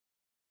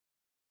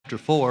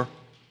4.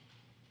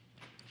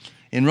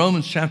 In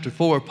Romans chapter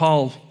 4,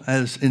 Paul,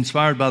 as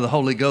inspired by the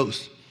Holy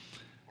Ghost,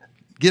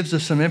 gives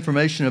us some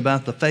information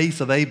about the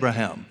faith of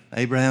Abraham.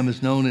 Abraham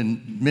is known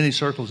in many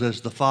circles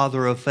as the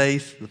father of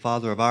faith, the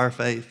father of our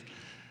faith.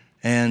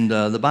 And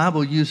the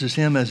Bible uses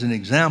him as an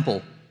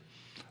example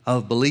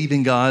of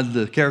believing God.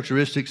 The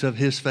characteristics of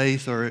his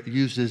faith are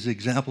used as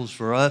examples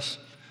for us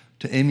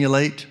to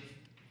emulate.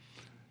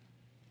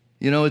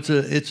 You know, it's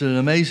an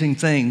amazing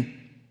thing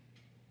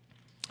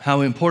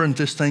how important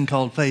this thing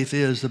called faith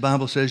is. The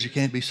Bible says you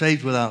can't be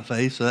saved without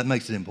faith, so that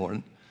makes it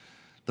important.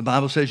 The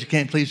Bible says you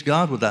can't please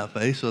God without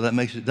faith, so that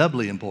makes it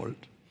doubly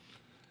important.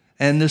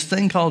 And this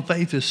thing called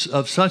faith is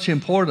of such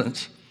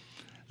importance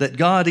that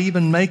God,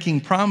 even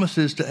making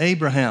promises to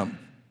Abraham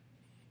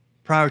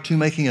prior to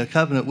making a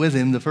covenant with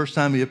him, the first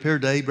time he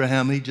appeared to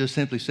Abraham, he just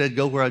simply said,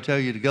 go where I tell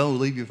you to go,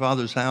 leave your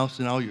father's house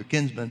and all your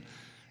kinsmen.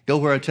 Go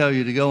where I tell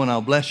you to go, and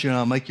I'll bless you, and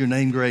I'll make your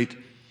name great,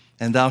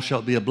 and thou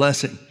shalt be a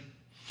blessing.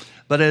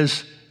 But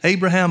as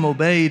Abraham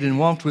obeyed and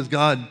walked with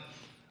God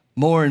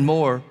more and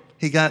more,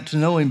 he got to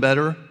know him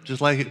better,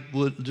 just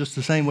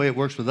the same way it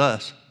works with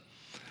us.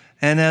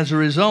 And as a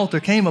result, there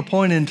came a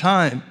point in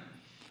time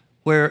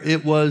where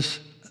it was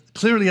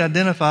clearly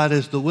identified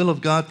as the will of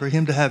God for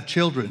him to have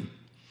children.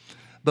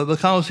 But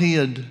because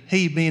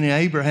he being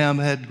Abraham,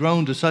 had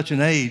grown to such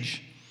an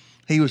age,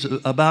 he was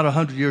about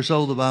 100 years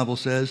old, the Bible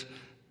says.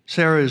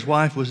 Sarah, his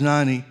wife, was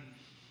 90.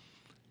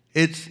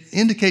 It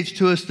indicates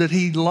to us that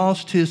he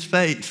lost his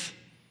faith.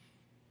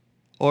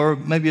 Or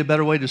maybe a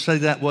better way to say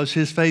that was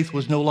his faith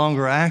was no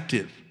longer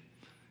active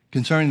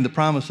concerning the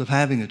promise of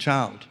having a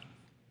child.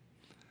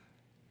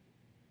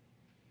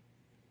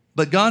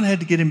 But God had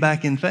to get him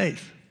back in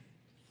faith.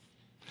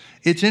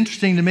 It's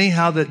interesting to me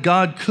how that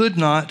God could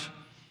not,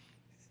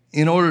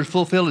 in order to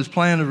fulfill his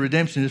plan of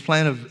redemption, his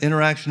plan of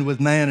interaction with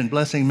man and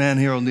blessing man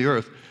here on the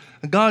earth,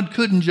 God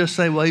couldn't just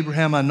say, well,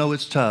 Abraham, I know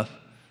it's tough,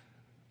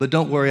 but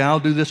don't worry, I'll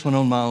do this one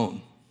on my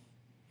own.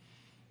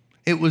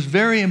 It was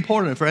very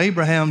important for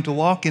Abraham to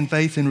walk in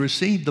faith and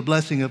receive the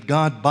blessing of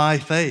God by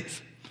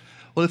faith.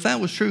 Well, if that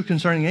was true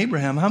concerning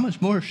Abraham, how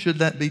much more should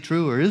that be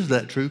true, or is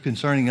that true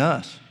concerning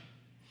us?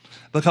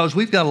 Because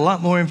we've got a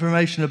lot more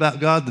information about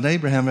God than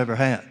Abraham ever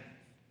had.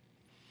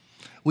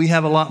 We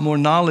have a lot more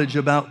knowledge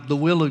about the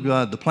will of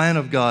God, the plan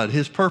of God,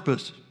 his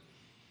purpose,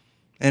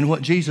 and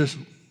what Jesus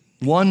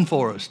won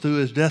for us through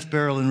his death,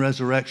 burial, and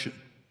resurrection.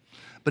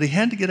 But he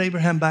had to get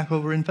Abraham back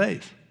over in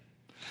faith.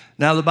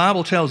 Now, the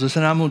Bible tells us,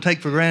 and I'm going to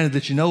take for granted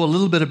that you know a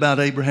little bit about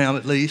Abraham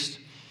at least,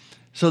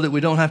 so that we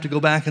don't have to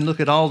go back and look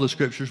at all the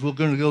scriptures. We're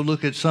going to go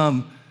look at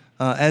some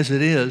as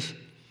it is.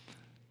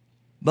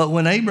 But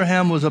when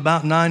Abraham was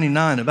about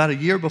 99, about a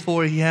year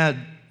before he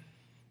and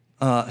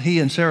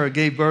Sarah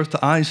gave birth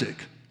to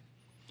Isaac,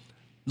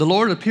 the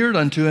Lord appeared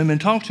unto him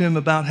and talked to him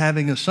about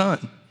having a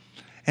son.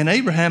 And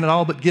Abraham had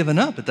all but given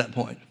up at that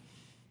point.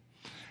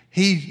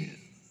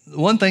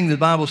 One thing the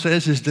Bible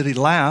says is that he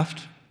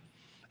laughed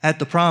at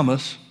the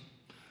promise,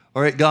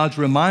 or at God's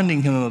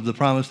reminding him of the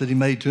promise that he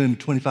made to him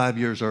 25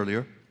 years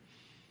earlier.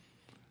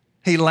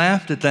 He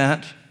laughed at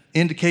that,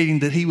 indicating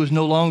that he was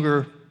no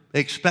longer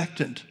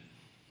expectant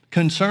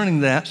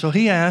concerning that. So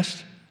he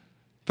asked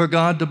for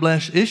God to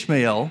bless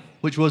Ishmael,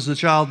 which was the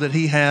child that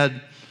he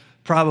had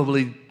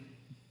probably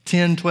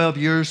 10, 12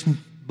 years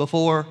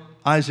before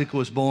Isaac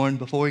was born,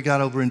 before he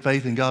got over in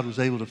faith and God was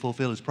able to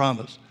fulfill his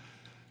promise.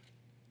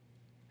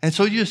 And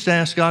so he just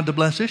asked God to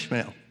bless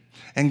Ishmael.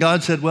 And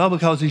God said, well,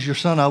 because he's your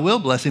son, I will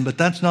bless him, but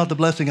that's not the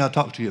blessing I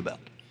talked to you about.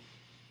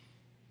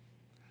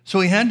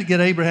 So he had to get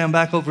Abraham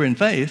back over in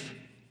faith,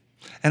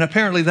 and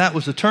apparently that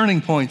was a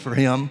turning point for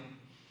him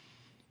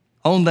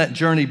on that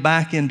journey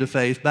back into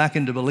faith, back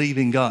into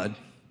believing God.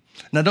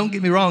 Now, don't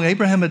get me wrong,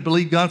 Abraham had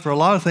believed God for a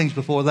lot of things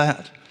before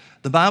that.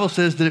 The Bible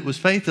says that it was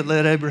faith that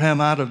led Abraham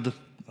out of the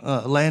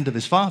land of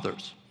his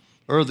fathers,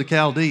 Ur of the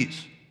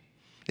Chaldees.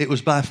 It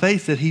was by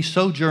faith that he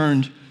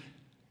sojourned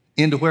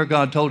into where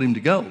God told him to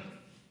go.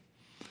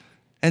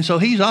 And so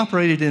he's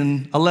operated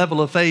in a level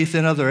of faith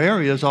in other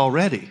areas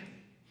already.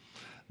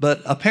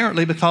 But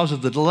apparently because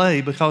of the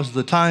delay, because of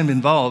the time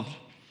involved,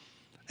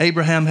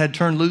 Abraham had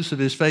turned loose of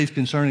his faith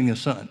concerning a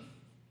son,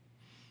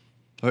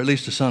 or at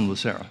least a son with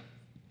Sarah.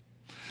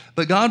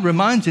 But God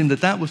reminds him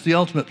that that was the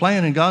ultimate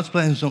plan, and God's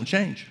plans don't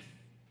change.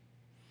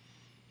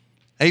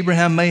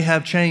 Abraham may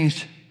have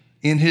changed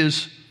in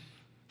his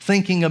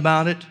thinking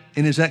about it,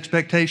 in his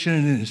expectation,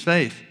 and in his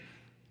faith,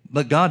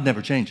 but God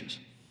never changes.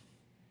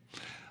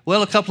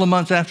 Well, a couple of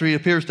months after he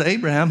appears to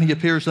Abraham, he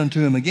appears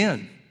unto him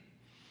again.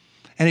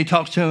 And he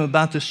talks to him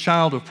about this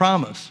child of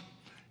promise.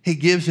 He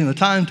gives him a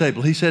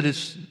timetable. He said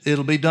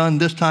it'll be done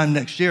this time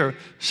next year.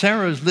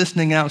 Sarah is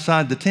listening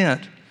outside the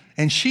tent,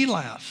 and she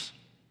laughs.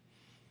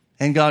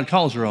 And God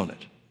calls her on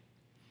it.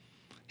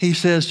 He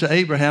says to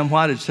Abraham,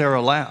 why did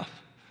Sarah laugh?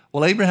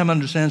 Well, Abraham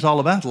understands all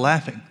about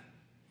laughing.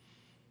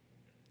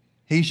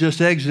 He's just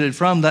exited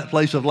from that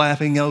place of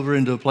laughing over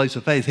into a place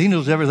of faith. He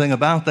knows everything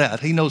about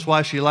that. He knows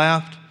why she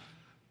laughed,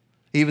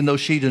 even though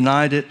she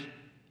denied it.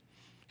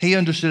 He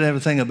understood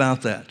everything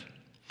about that.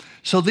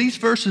 So these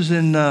verses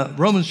in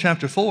Romans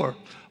chapter 4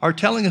 are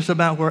telling us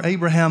about where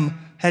Abraham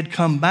had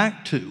come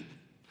back to,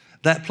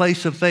 that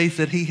place of faith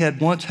that he had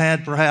once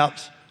had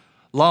perhaps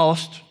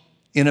lost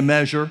in a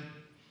measure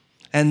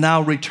and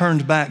now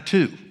returned back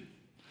to.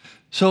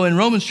 So in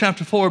Romans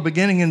chapter 4,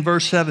 beginning in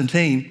verse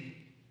 17,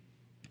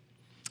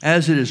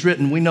 as it is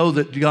written, we know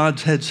that God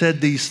had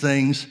said these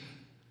things,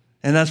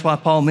 and that's why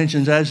Paul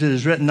mentions, as it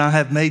is written, I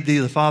have made thee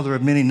the father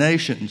of many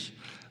nations,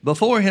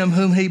 before him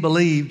whom he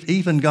believed,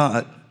 even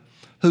God,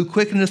 who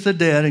quickeneth the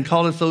dead and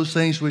calleth those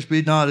things which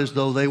be not as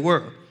though they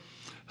were,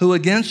 who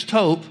against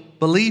hope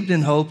believed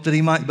in hope that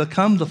he might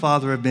become the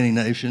father of many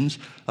nations,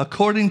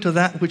 according to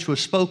that which was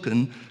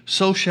spoken,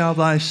 so shall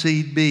thy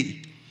seed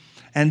be.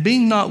 And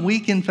being not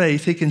weak in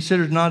faith, he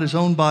considered not his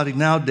own body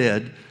now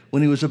dead,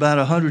 when he was about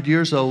 100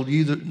 years old,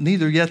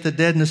 neither yet the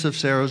deadness of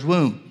Sarah's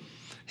womb.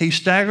 He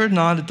staggered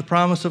not at the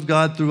promise of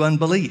God through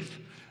unbelief,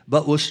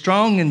 but was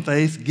strong in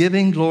faith,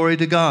 giving glory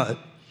to God,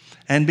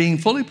 and being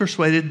fully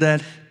persuaded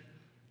that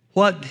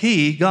what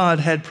he, God,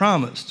 had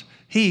promised,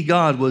 he,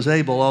 God, was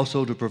able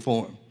also to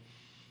perform.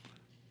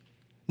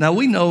 Now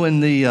we know in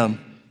the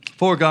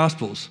four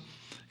Gospels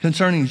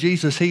concerning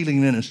Jesus'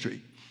 healing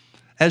ministry,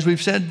 as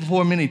we've said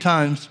before many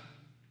times,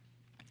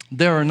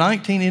 there are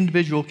 19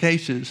 individual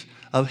cases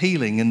of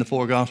healing in the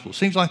four Gospels.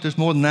 Seems like there's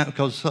more than that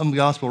because some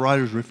Gospel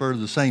writers refer to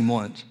the same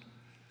ones.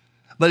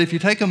 But if you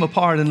take them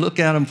apart and look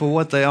at them for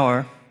what they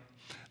are,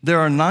 there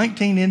are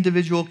 19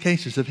 individual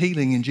cases of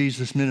healing in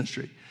Jesus'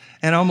 ministry.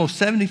 And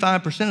almost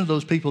 75% of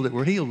those people that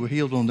were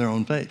healed on their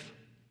own faith.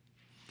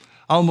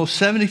 Almost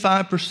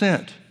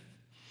 75%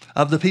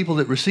 of the people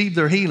that received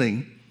their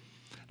healing,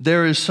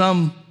 there is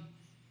some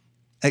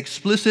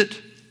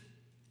explicit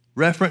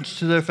reference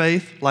to their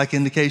faith, like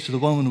in the case of the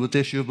woman with the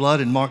issue of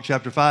blood in Mark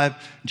chapter 5,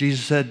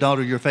 Jesus said,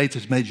 daughter, your faith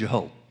has made you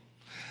whole.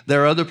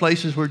 There are other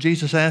places where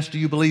Jesus asked, do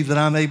you believe that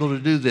I'm able to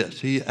do this?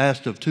 He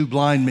asked of two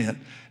blind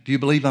men, do you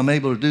believe I'm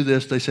able to do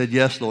this? They said,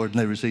 yes, Lord, and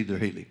they received their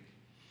healing.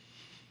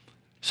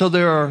 So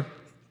there are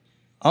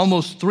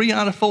almost 3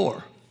 out of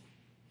 4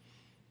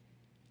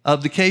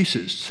 of the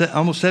cases,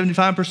 almost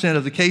 75%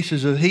 of the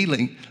cases of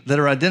healing that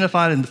are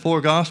identified in the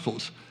four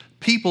Gospels,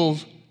 people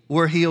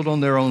were healed on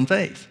their own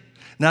faith.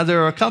 Now,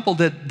 there are a couple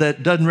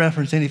that doesn't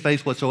reference any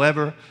faith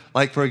whatsoever.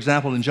 Like, for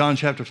example, in John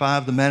chapter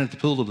 5, the man at the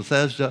pool of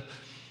Bethesda,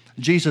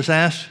 Jesus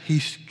asks, he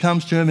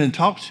comes to him and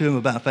talks to him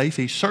about faith.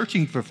 He's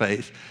searching for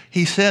faith.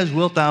 He says,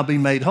 wilt thou be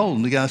made whole?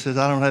 And the guy says,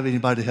 I don't have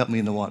anybody to help me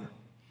in the water.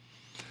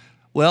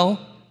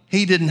 Well,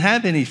 he didn't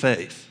have any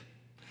faith.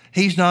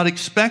 He's not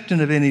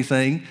expectant of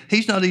anything.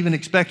 He's not even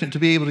expectant to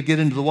be able to get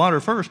into the water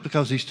first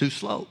because he's too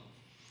slow.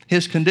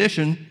 His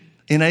condition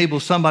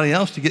enables somebody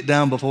else to get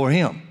down before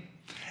him.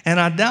 And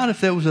I doubt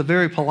if there was a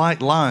very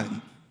polite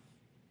line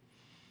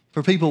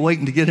for people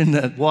waiting to get in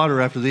that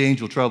water after the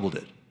angel troubled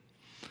it.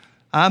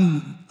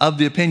 I'm of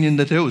the opinion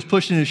that there was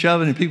pushing and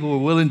shoving and people were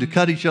willing to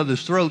cut each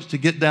other's throats to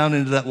get down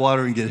into that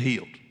water and get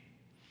healed.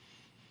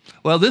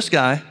 Well, this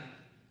guy,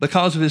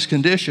 because of his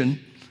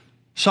condition,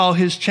 saw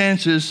his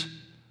chances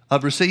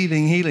of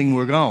receiving healing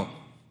were gone.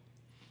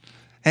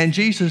 And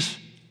Jesus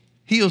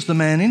heals the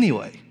man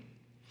anyway.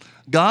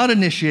 God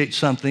initiates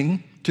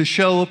something to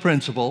show a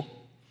principle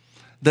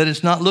that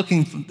it's not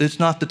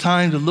the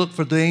time to look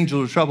for the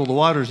angel to trouble the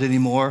waters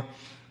anymore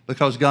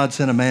because God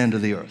sent a man to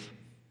the earth.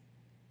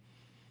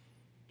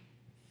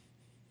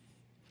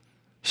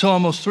 So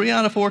almost 3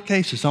 out of 4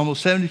 cases,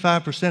 almost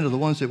 75% of the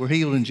ones that were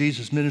healed in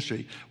Jesus'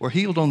 ministry were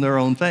healed on their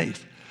own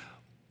faith.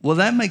 Well,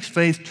 that makes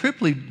faith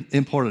triply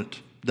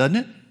important, doesn't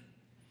it?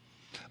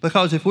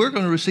 Because if we're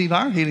going to receive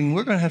our healing,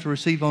 we're going to have to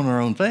receive on our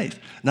own faith.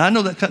 Now, I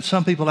know that cuts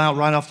some people out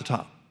right off the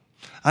top.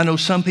 I know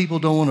some people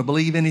don't want to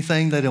believe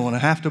anything. They don't want to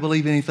have to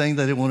believe anything.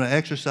 They don't want to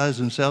exercise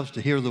themselves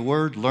to hear the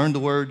word, learn the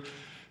word,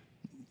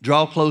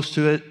 draw close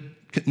to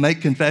it,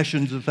 make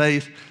confessions of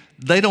faith.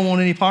 They don't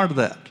want any part of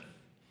that.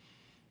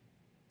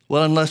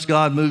 Well, unless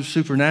God moves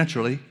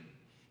supernaturally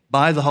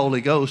by the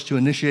Holy Ghost to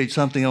initiate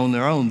something on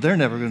their own, they're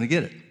never going to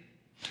get it.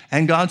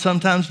 And God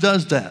sometimes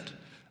does that,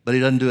 but he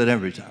doesn't do it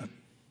every time.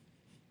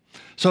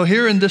 So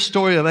here in this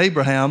story of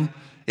Abraham,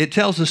 it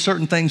tells us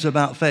certain things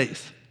about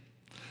faith.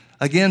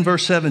 Again,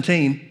 verse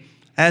 17,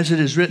 as it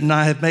is written,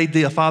 I have made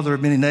thee a father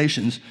of many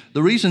nations.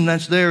 The reason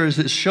that's there is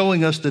it's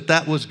showing us that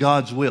that was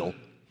God's will.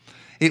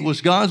 It was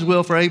God's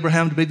will for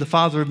Abraham to be the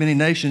father of many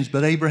nations,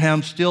 but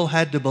Abraham still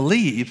had to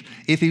believe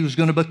if he was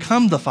going to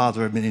become the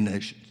father of many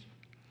nations.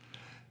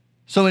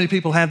 So many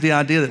people have the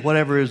idea that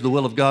whatever is the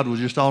will of God will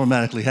just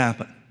automatically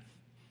happen.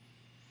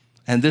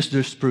 And this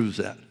just proves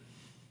that.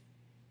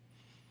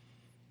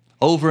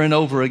 Over and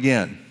over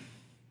again,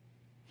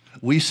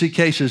 we see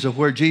cases of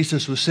where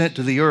Jesus was sent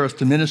to the earth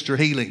to minister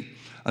healing,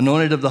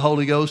 anointed of the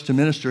Holy Ghost to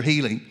minister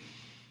healing,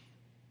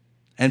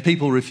 and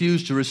people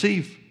refused to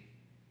receive.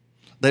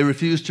 They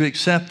refused to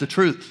accept the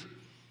truth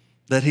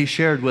that he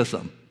shared with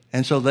them,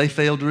 and so they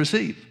failed to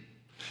receive.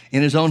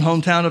 In his own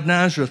hometown of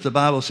Nazareth, the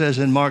Bible says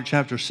in Mark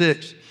chapter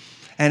 6,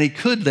 and he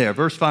could there,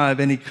 verse 5,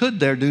 and he could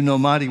there do no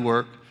mighty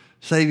work,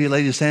 save he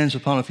laid his hands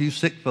upon a few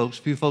sick folks,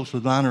 few folks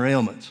with minor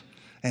ailments,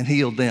 and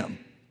healed them.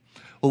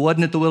 Well,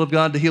 wasn't it the will of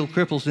God to heal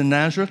cripples in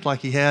Nazareth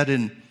like he had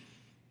in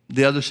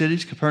the other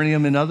cities,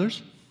 Capernaum and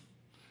others?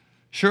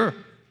 Sure,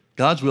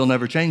 God's will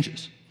never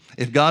changes.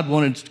 If God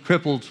wanted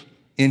cripples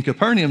in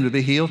Capernaum to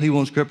be healed, he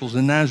wants cripples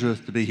in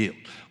Nazareth to be healed.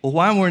 Well,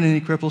 why weren't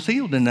any cripples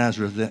healed in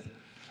Nazareth then?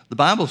 The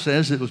Bible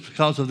says it was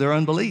because of their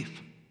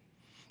unbelief.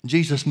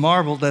 Jesus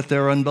marveled at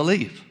their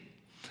unbelief.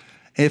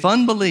 If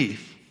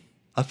unbelief,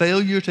 a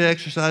failure to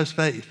exercise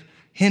faith,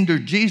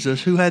 hindered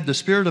Jesus, who had the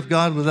Spirit of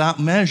God without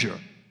measure,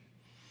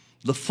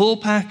 the full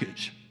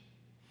package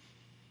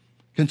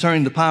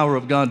concerning the power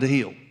of God to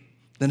heal,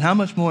 then how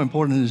much more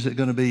important is it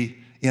going to be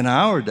in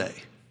our day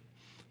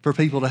for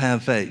people to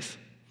have faith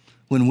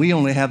when we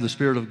only have the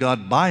Spirit of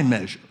God by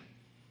measure?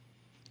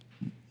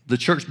 The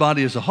church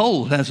body as a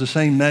whole has the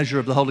same measure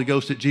of the Holy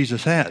Ghost that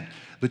Jesus had,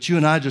 but you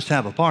and I just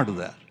have a part of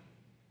that.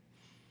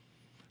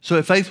 So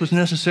if faith was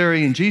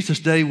necessary in Jesus'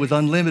 day with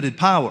unlimited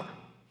power,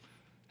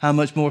 how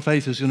much more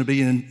faith is going to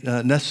be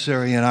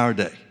necessary in our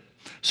day?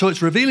 So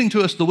it's revealing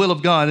to us the will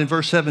of God in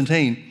verse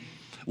 17.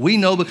 We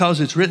know because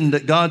it's written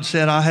that God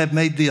said, I have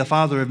made thee a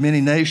father of many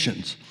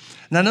nations.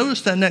 Now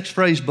notice that next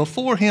phrase,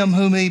 before him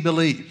whom he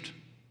believed.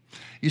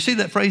 You see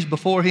that phrase,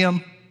 before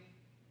him?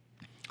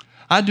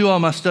 I do all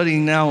my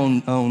studying now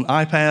on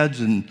iPads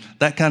and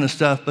that kind of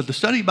stuff, but the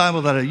study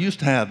Bible that I used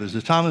to have is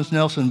the Thomas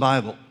Nelson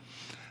Bible.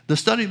 The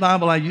study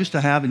Bible I used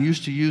to have and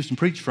used to use and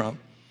preach from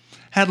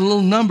had a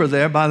little number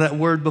there by that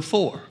word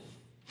before.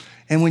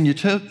 And when you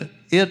took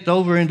it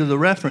over into the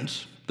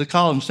reference, the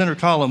column, center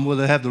column where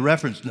they have the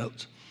reference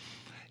notes,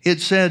 it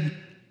said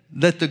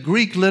that the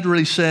Greek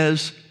literally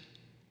says,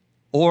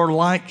 or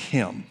like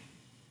him.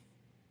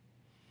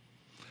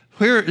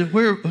 Here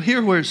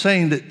where it's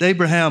saying that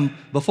Abraham,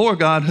 before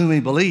God, whom he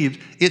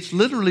believed, it's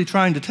literally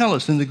trying to tell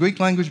us, and the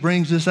Greek language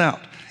brings this out,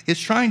 it's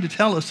trying to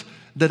tell us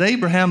that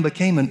Abraham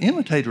became an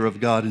imitator of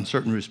God in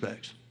certain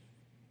respects.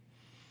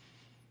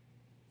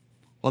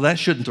 Well, that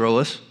shouldn't throw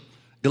us.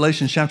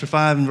 Galatians chapter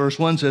 5 and verse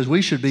 1 says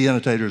we should be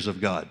imitators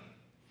of God.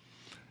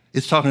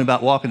 It's talking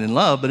about walking in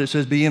love, but it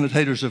says be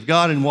imitators of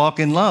God and walk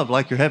in love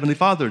like your heavenly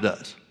Father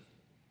does.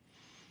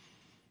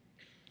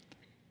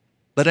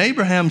 But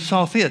Abraham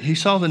saw fit, he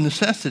saw the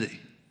necessity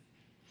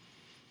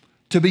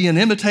to be an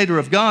imitator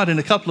of God in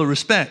a couple of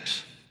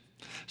respects.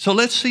 So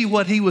let's see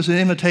what he was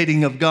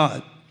imitating of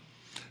God.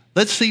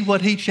 Let's see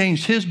what he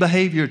changed his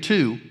behavior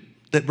to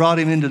that brought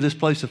him into this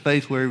place of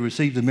faith where he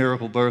received the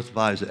miracle birth of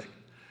Isaac.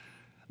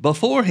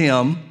 Before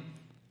him,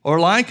 or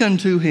like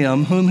unto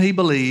him whom he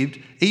believed,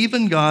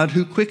 even God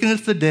who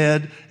quickeneth the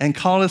dead and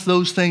calleth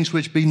those things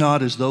which be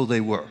not as though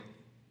they were.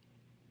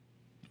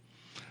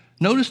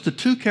 Notice the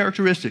two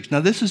characteristics.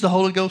 Now, this is the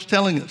Holy Ghost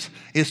telling us.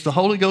 It's the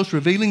Holy Ghost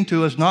revealing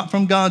to us not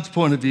from God's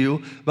point of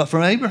view, but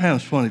from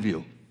Abraham's point of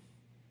view.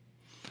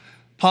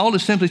 Paul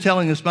is simply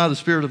telling us by the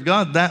Spirit of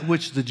God that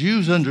which the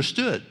Jews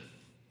understood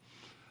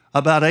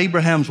about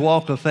Abraham's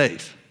walk of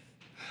faith,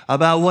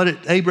 about what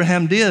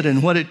Abraham did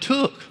and what it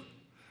took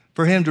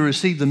for him to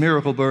receive the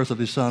miracle birth of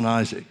his son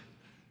Isaac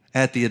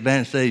at the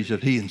advanced age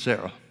of he and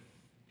Sarah.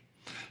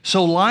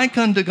 So like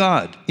unto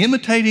God,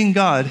 imitating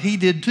God, he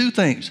did two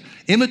things.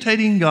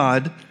 Imitating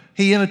God,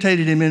 he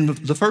imitated him in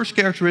the first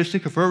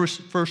characteristic of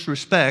first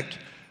respect,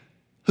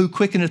 who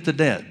quickeneth the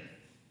dead.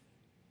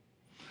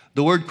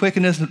 The word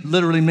quickeneth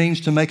literally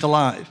means to make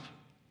alive.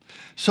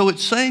 So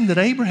it's saying that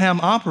Abraham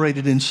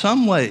operated in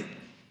some way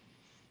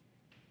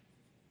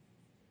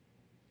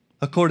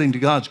according to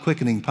God's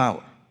quickening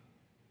power.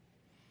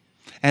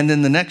 And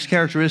then the next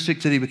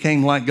characteristic that he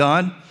became like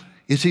God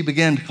is he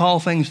began to call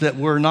things that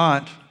were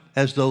not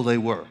as though they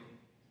were.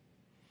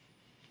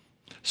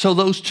 So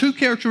those two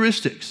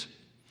characteristics,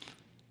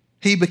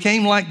 he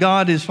became like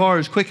God as far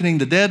as quickening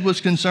the dead was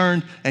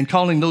concerned and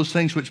calling those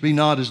things which be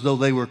not as though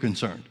they were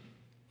concerned.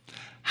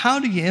 How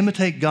do you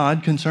imitate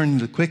God concerning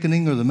the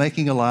quickening or the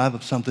making alive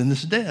of something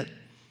that's dead?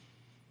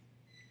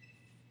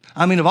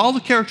 I mean, of all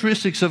the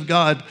characteristics of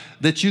God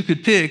that you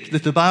could pick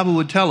that the Bible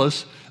would tell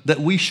us that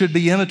we should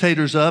be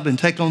imitators of and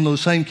take on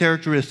those same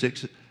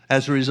characteristics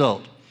as a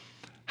result,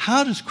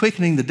 how does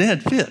quickening the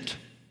dead fit?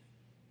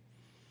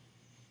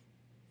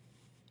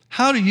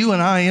 How do you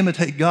and I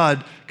imitate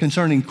God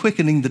concerning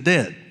quickening the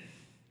dead?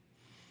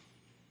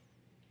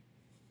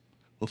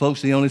 Well,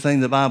 folks, the only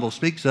thing the Bible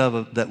speaks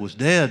of that was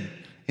dead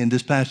in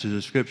this passage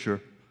of Scripture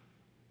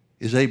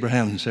is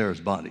Abraham and Sarah's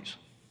bodies.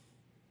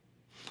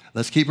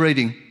 Let's keep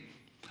reading.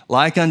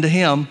 Like unto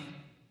him,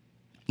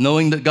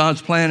 knowing that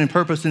God's plan and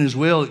purpose in his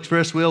will,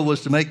 express will,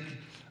 was to make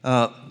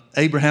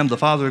Abraham the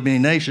father of many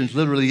nations.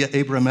 Literally,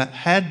 Abraham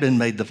had been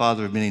made the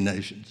father of many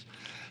nations.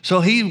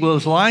 So he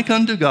was like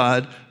unto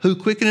God, who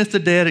quickeneth the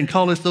dead and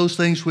calleth those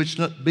things which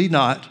be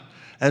not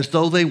as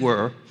though they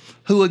were,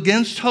 who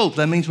against hope,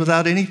 that means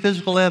without any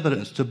physical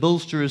evidence to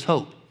bolster his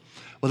hope,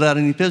 without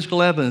any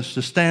physical evidence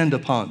to stand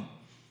upon,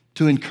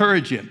 to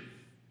encourage him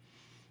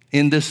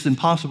in this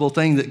impossible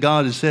thing that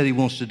God has said he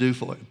wants to do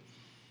for him,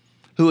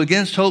 who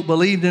against hope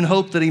believed in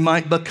hope that he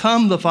might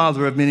become the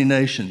father of many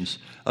nations,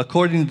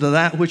 according to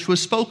that which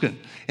was spoken.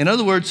 In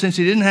other words, since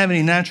he didn't have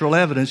any natural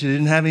evidence, he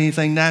didn't have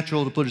anything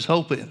natural to put his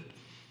hope in,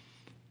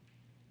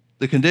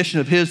 the condition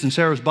of his and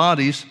Sarah's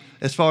bodies,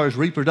 as far as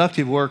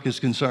reproductive work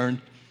is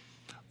concerned,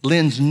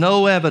 lends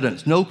no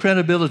evidence, no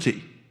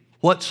credibility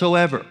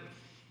whatsoever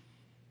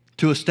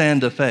to a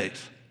stand of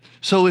faith.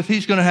 So if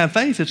he's going to have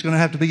faith, it's going to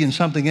have to be in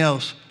something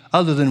else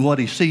other than what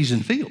he sees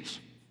and feels.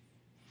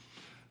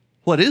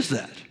 What is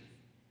that?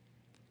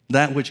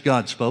 That which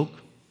God spoke.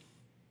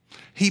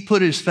 He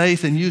put his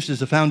faith and used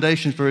as a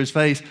foundation for his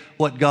faith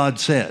what God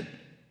said.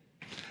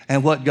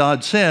 And what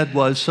God said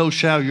was, so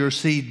shall your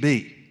seed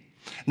be.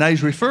 Now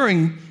he's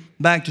referring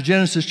back to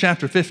Genesis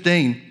chapter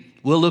 15.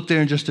 We'll look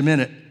there in just a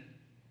minute.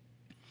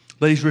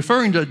 But he's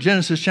referring to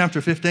Genesis chapter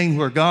 15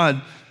 where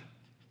God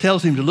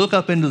tells him to look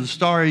up into the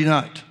starry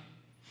night.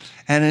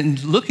 And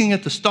in looking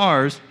at the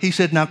stars, he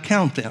said, now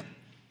count them.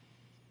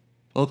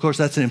 Well, of course,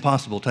 that's an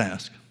impossible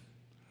task.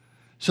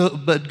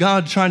 But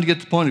God trying to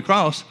get the point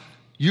across,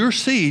 your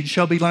seed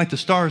shall be like the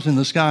stars in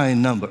the sky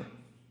in number.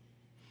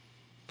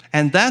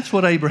 And that's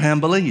what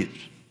Abraham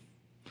believed.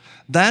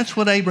 That's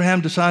what Abraham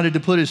decided to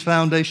put his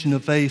foundation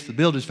of faith, to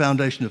build his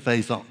foundation of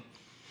faith on.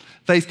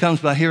 Faith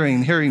comes by hearing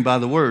and hearing by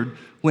the word.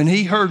 When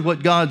he heard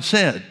what God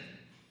said,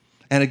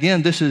 and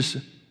again, this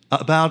is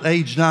about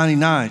age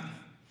 99,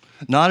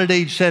 not at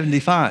age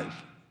 75,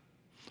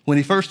 when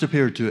he first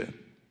appeared to him,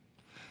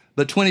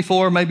 but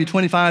 24, maybe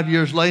 25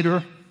 years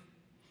later,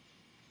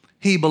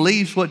 he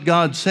believes what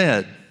God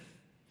said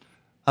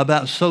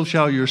about so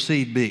shall your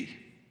seed be.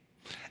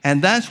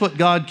 And that's what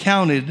God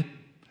counted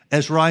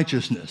as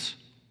righteousness.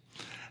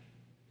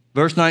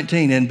 Verse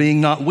 19, and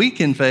being not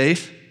weak in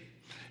faith,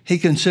 he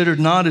considered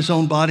not his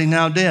own body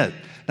now dead.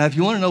 Now, if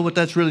you want to know what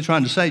that's really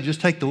trying to say,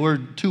 just take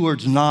the two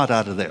words not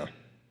out of there.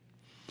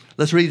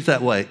 Let's read it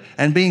that way.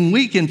 And being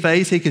weak in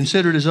faith, he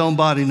considered his own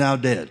body now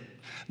dead.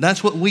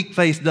 That's what weak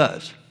faith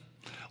does.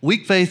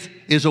 Weak faith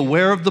is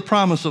aware of the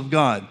promise of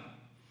God,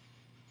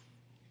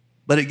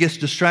 but it gets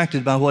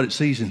distracted by what it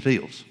sees and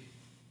feels.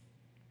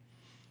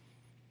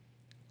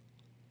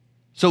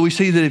 So we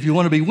see that if you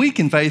want to be weak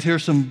in faith,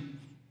 here's some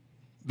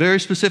very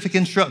specific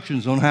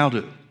instructions on how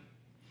to.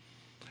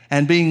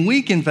 And being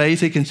weak in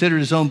faith, he considered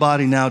his own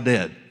body now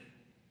dead.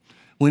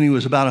 When he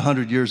was about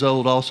 100 years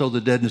old, also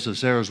the deadness of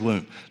Sarah's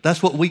womb.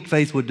 That's what weak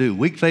faith would do.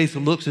 Weak faith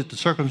looks at the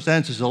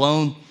circumstances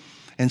alone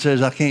and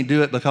says, I can't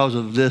do it because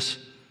of this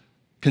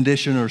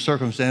condition or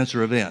circumstance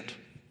or event.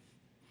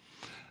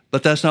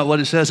 But that's not what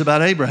it says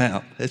about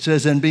Abraham. It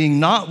says, and being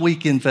not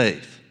weak in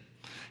faith,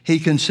 he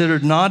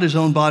considered not his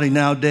own body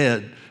now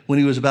dead when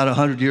he was about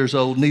 100 years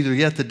old, neither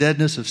yet the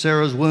deadness of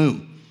Sarah's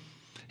womb.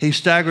 He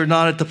staggered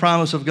not at the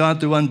promise of God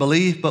through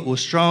unbelief, but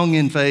was strong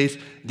in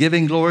faith,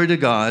 giving glory to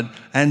God,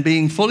 and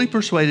being fully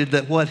persuaded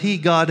that what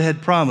God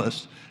had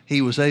promised,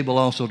 he was able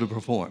also to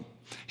perform.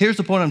 Here's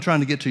the point I'm trying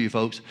to get to you,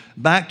 folks.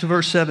 Back to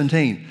verse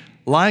 17.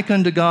 Like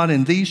unto God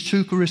in these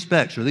two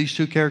respects, or these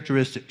two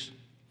characteristics.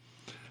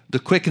 The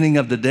quickening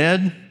of the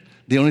dead.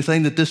 The only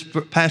thing that this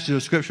passage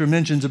of Scripture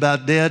mentions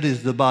about dead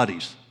is the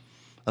bodies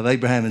of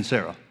Abraham and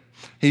Sarah.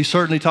 He's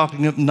certainly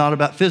talking not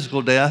about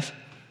physical death,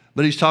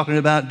 but he's talking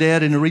about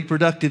dead in a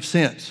reproductive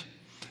sense.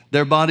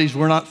 Their bodies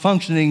were not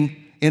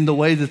functioning in the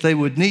way that they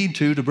would need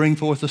to bring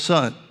forth a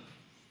son.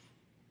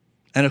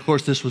 And of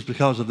course, this was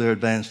because of their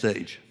advanced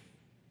age.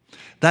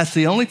 That's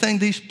the only thing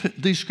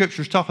these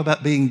scriptures talk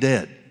about being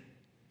dead.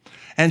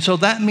 And so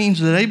that means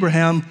that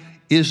Abraham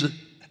is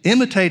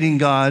imitating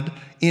God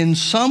in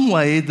some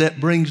way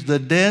that brings the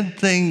dead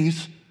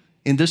things,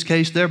 in this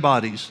case their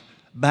bodies,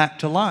 back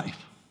to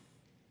life.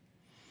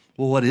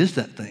 Well, what is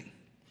that thing?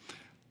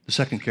 The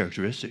second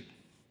characteristic.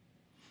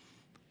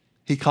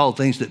 He called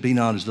things that be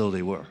not as though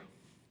they were.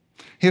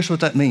 Here's what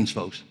that means,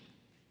 folks.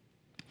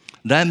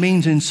 That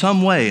means in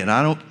some way, and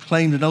I don't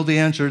claim to know the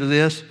answer to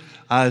this.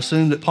 I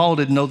assume that Paul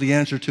didn't know the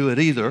answer to it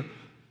either,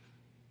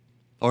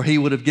 or he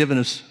would have given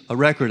us a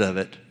record of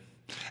it.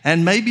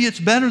 And maybe it's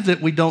better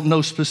that we don't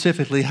know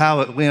specifically how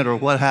it went or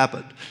what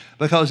happened.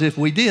 Because if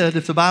we did,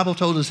 if the Bible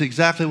told us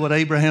exactly what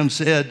Abraham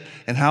said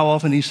and how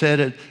often he said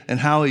it and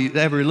how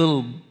every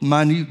little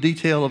minute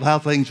detail of how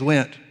things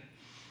went,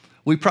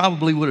 we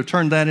probably would have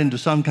turned that into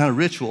some kind of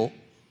ritual,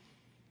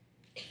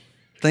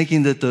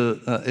 thinking that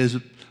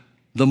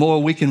the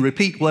more we can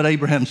repeat what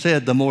Abraham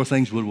said, the more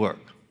things would work.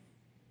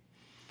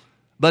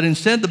 But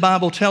instead, the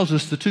Bible tells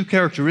us the two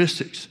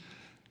characteristics.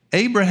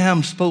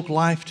 Abraham spoke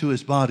life to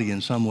his body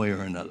in some way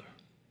or another.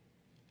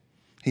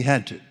 He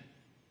had to.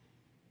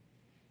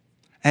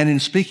 And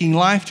in speaking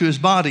life to his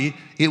body,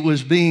 he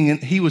was being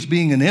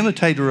an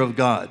imitator of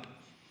God.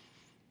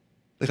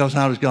 Because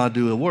how does God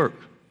do a work?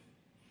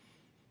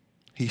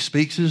 He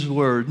speaks his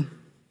word,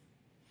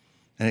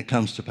 and it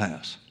comes to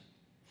pass.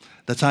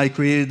 That's how he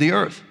created the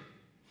earth.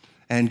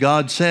 And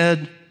God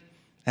said,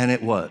 and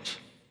it was.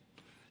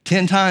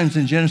 10 times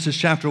in Genesis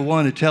chapter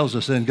 1, it tells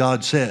us, and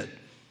God said,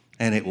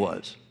 and it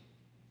was.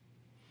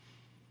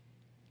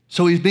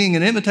 So he's being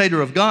an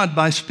imitator of God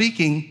by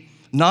speaking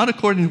not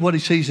according to what he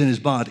sees in his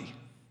body,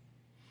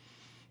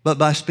 but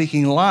by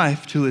speaking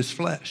life to his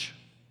flesh.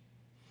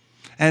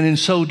 And in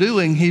so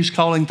doing, he's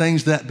calling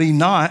things that be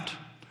not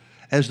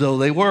as though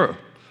they were.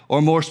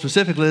 Or more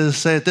specifically, let's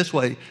say it this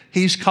way.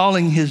 He's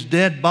calling his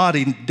dead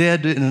body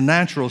dead in a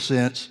natural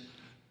sense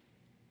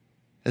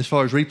as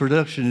far as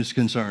reproduction is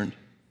concerned.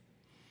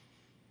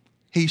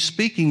 He's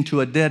speaking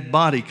to a dead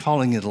body,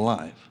 calling it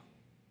alive.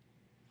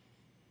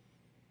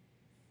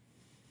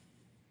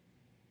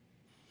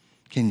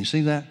 Can you see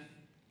that?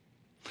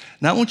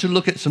 Now I want you to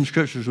look at some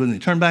scriptures with me.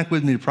 Turn back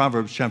with me to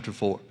Proverbs chapter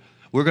 4.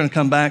 We're going to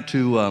come back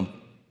to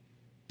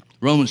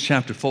Romans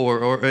chapter 4,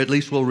 or at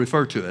least we'll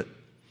refer to it.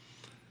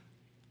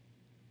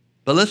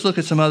 But let's look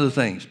at some other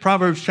things.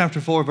 Proverbs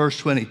chapter 4, verse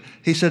 20.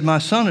 He said, "My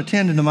son,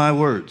 attend unto my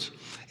words.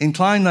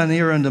 Incline thine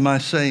ear unto my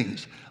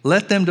sayings.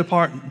 Let them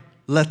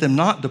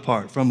not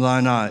depart from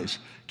thine eyes.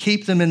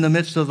 Keep them in the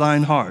midst of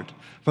thine heart.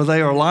 For they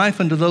are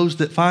life unto those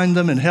that find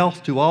them, and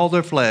health to all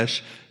their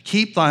flesh.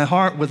 Keep thy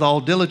heart with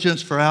all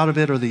diligence, for out of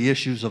it are the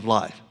issues of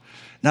life."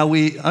 Now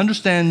we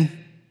understand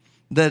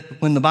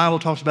that when the Bible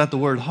talks about the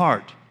word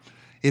heart,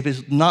 if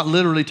it's not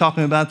literally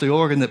talking about the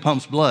organ that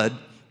pumps blood,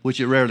 which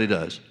it rarely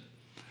does,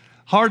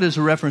 heart is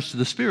a reference to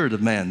the spirit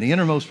of man, the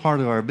innermost part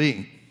of our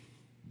being.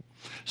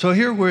 So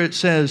here where it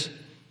says,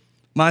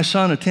 "My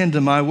son, attend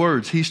to my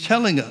words," he's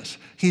telling us,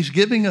 he's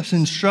giving us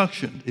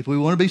instruction if we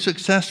want to be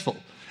successful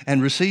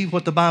and receive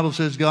what the Bible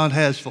says God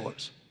has for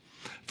us.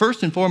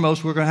 First and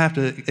foremost, we're going to have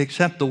to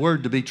accept the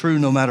word to be true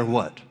no matter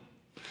what.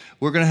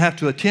 We're going to have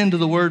to attend to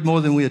the word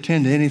more than we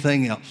attend to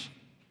anything else.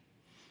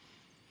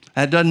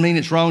 That doesn't mean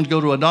it's wrong to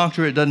go to a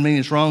doctor. It doesn't mean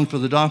it's wrong for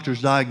the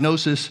doctor's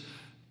diagnosis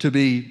to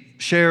be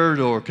shared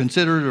or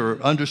considered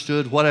or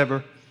understood,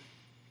 whatever.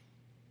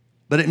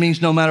 But it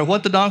means no matter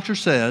what the doctor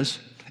says,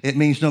 it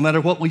means no matter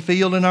what we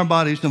feel in our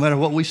bodies, no matter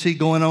what we see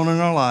going on in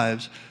our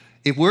lives,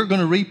 if we're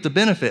going to reap the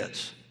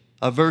benefits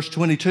of verse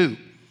 22,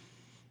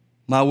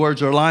 "My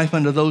words are life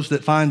unto those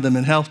that find them,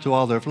 and health to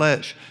all their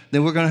flesh,"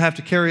 then we're going to have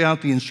to carry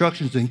out the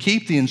instructions and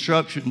keep the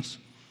instructions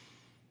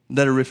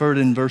that are referred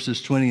in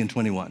verses 20 and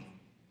 21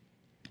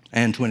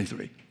 and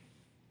 23.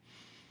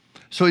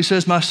 So he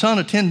says, "My son,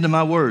 attend to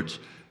my words."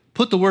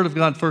 Put the word of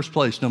God first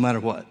place no matter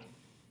what.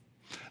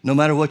 No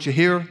matter what you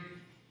hear,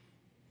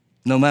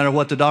 no matter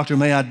what the doctor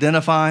may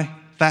identify,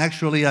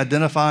 factually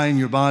identify in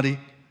your body,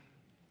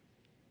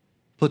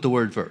 put the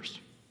word first.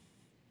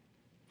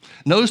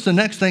 Notice the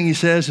next thing he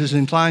says is,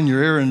 "Incline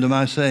your ear unto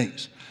my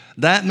sayings."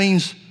 That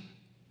means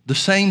the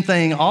same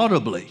thing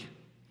audibly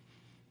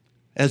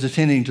as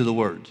attending to the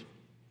word.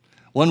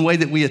 One way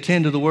that we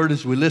attend to the word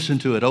is we listen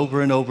to it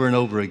over and over and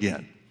over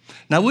again.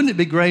 Now, wouldn't it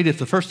be great if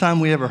the first time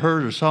we ever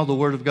heard or saw the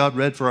word of God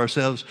read for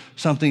ourselves,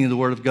 something in the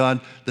word of God,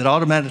 that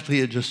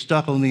automatically it just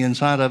stuck on the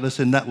inside of us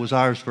and that was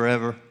ours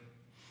forever?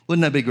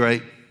 Wouldn't that be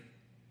great?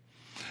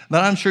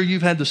 But I'm sure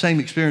you've had the same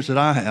experience that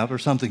I have or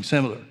something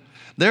similar.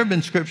 There have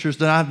been scriptures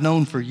that I've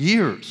known for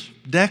years,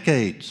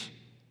 decades,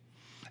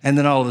 and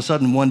then all of a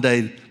sudden one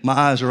day my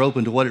eyes are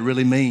open to what it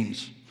really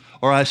means,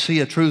 or I see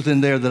a truth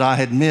in there that I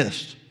had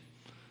missed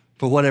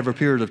for whatever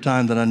period of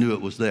time that I knew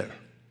it was there.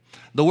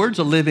 The word's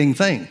a living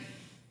thing.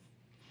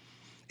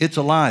 It's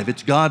alive.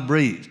 It's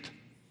God-breathed.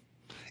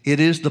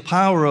 It is the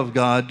power of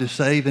God to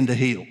save and to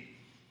heal.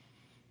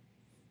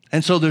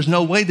 And so there's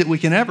no way that we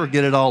can ever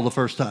get it all the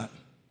first time.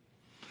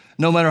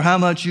 No matter how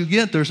much you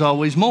get, there's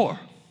always more.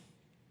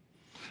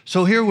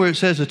 So here where it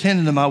says, "Attend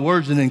unto my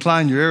words and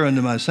incline your ear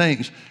unto my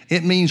sayings,"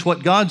 it means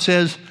what God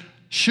says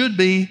should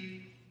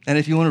be, and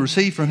if you want to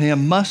receive from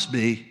him, must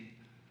be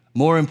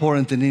more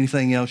important than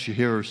anything else you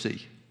hear or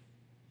see.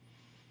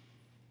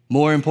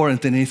 More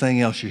important than anything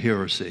else you hear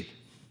or see.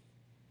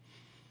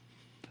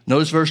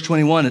 Notice verse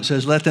 21, it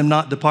says, "Let them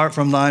not depart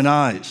from thine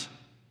eyes."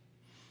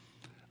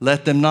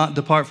 Let them not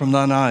depart from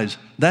thine eyes.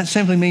 That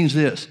simply means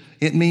this.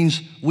 It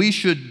means we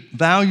should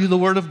value the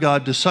word of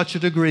God to such a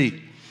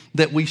degree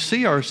that we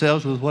see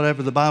ourselves with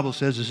whatever the Bible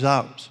says is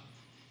ours.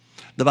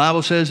 The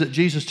Bible says that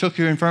Jesus took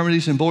your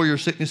infirmities and bore your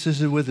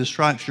sicknesses, and with his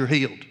stripes you're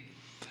healed.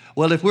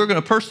 Well, if we're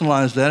going to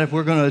personalize that, if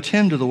we're going to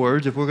attend to the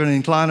words, if we're going to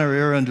incline our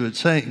ear unto its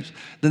sayings,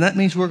 then that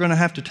means we're going to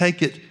have to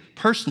take it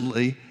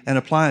personally and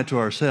apply it to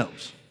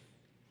ourselves.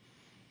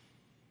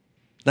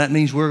 That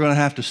means we're going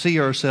to have to see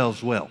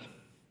ourselves well.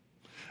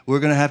 We're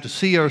going to have to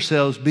see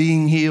ourselves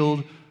being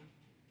healed,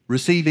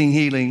 receiving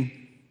healing,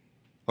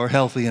 or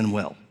healthy and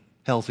well,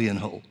 healthy and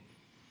whole.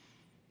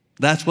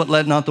 That's what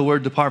 "let not the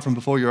word depart from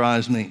before your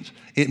eyes" means.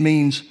 It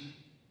means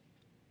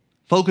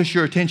focus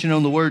your attention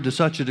on the word to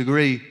such a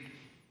degree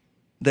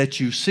that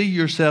you see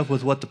yourself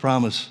with what the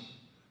promise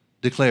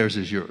declares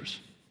is yours.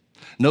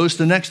 Notice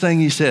the next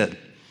thing he said.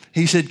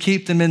 He said,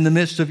 "Keep them in the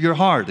midst of your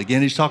heart."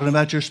 Again, he's talking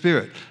about your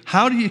spirit.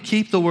 How do you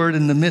keep the word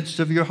in the midst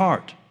of your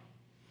heart?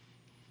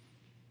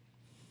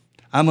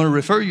 I'm going to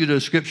refer you to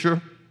a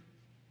scripture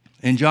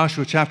in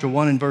Joshua chapter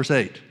 1 and verse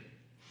 8.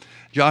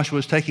 Joshua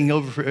is taking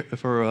over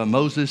for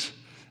Moses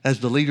as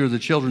the leader of the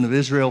children of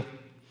Israel.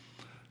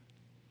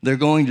 They're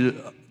going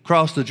to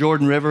cross the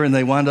Jordan River, and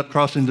they wind up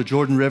crossing the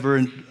Jordan River,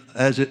 and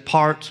as it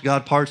parts,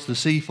 God parts the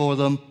sea for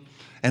them,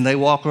 and they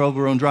walk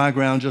over on dry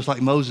ground just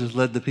like Moses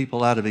led the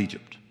people out of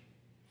Egypt.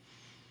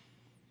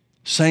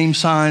 Same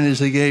sign as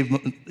he gave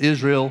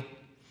Israel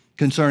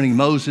concerning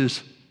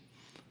Moses.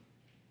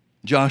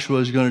 Joshua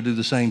is going to do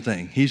the same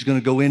thing. He's going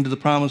to go into the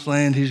promised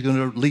land. He's going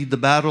to lead the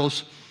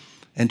battles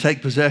and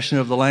take possession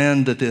of the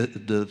land that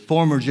the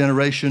former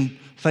generation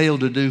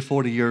failed to do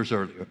 40 years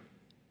earlier.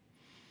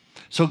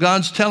 So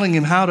God's telling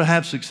him how to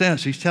have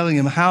success. He's telling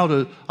him how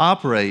to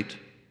operate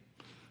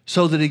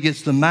so that he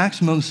gets the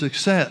maximum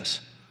success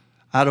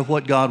out of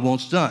what God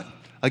wants done.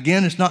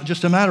 Again, it's not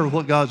just a matter of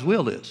what God's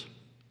will is.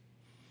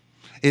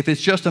 If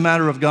it's just a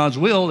matter of God's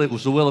will, it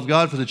was the will of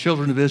God for the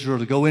children of Israel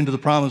to go into the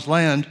promised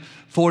land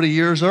 40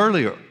 years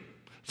earlier,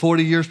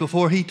 40 years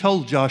before he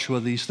told Joshua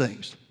these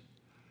things.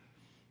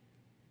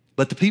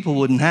 But the people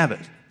wouldn't have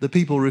it. The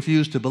people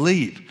refused to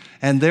believe.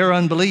 And their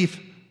unbelief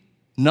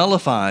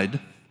nullified,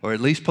 or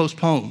at least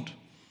postponed,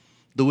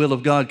 the will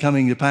of God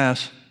coming to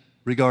pass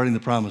regarding the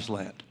promised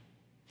land.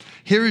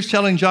 Here he's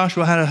telling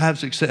Joshua how to have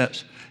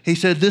success. He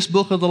said, this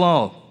book of the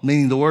law,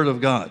 meaning the word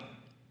of God,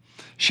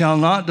 shall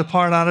not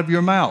depart out of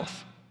your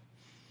mouth.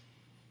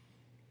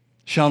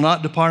 Shall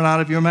not depart out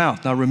of your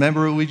mouth. Now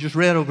remember, we just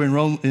read over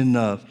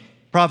in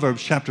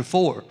Proverbs chapter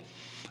 4,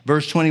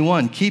 verse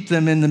 21. Keep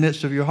them in the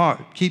midst of your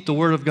heart. Keep the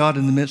word of God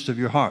in the midst of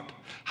your heart.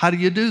 How do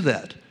you do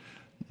that?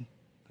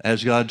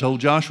 As God told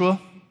Joshua,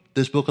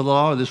 this book of the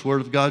law, or this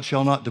word of God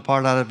shall not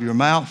depart out of your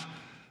mouth,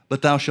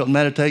 but thou shalt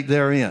meditate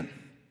therein.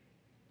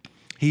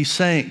 He's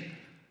saying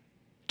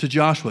to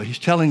Joshua, he's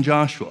telling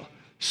Joshua,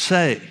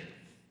 say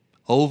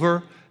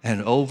over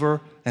and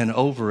over and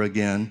over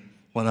again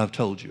what I've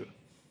told you.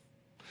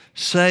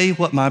 Say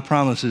what my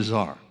promises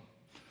are.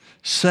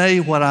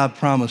 Say what I've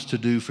promised to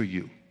do for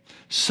you.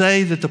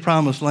 Say that the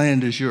promised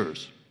land is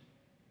yours.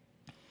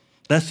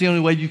 That's the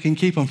only way you can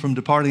keep them from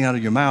departing out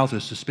of your mouth,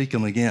 is to speak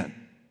them again.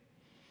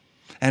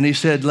 And he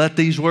said, let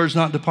these words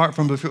not depart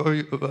from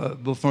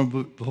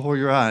before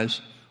your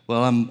eyes.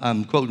 Well,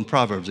 I'm quoting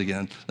Proverbs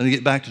again. Let me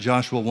get back to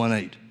Joshua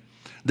 1:8.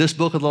 This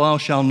book of the law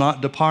shall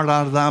not depart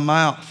out of thy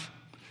mouth.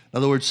 In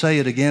other words, say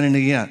it again and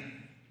again.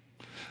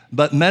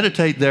 But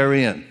meditate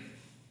therein,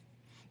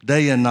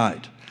 day and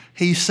night.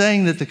 He's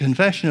saying that the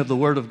confession of the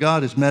word of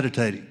God is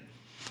meditating.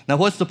 Now,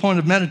 what's the point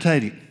of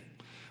meditating?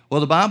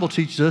 Well, the Bible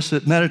teaches us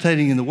that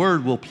meditating in the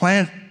word will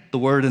plant the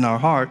word in our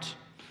hearts.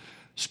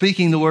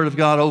 Speaking the word of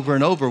God over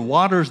and over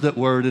waters that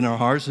word in our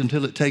hearts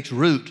until it takes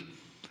root,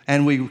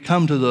 and we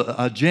come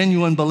to a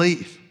genuine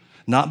belief,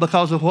 not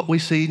because of what we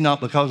see, not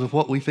because of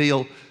what we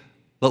feel,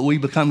 but we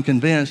become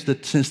convinced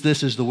that since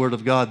this is the word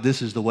of God,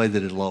 this is the way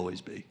that it'll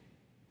always be.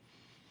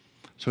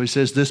 So he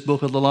says, this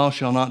book of the law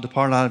shall not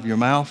depart out of your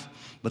mouth,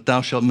 but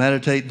thou shalt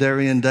meditate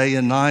therein day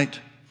and night,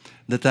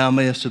 that thou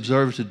mayest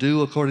observe to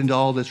do according to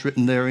all that's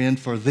written therein.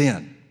 For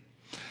then,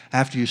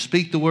 after you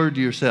speak the word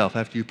to yourself,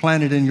 after you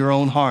plant it in your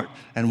own heart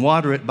and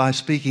water it by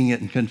speaking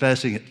it and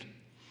confessing it,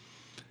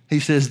 he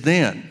says,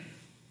 then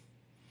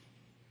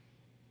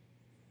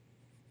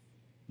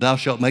thou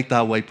shalt make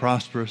thy way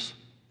prosperous,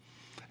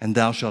 and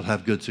thou shalt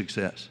have good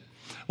success.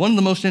 One of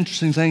the most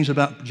interesting things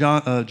about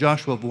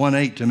Joshua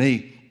 1:8 to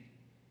me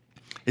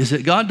is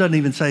that God doesn't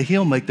even say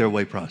he'll make their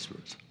way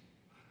prosperous.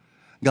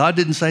 God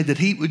didn't say that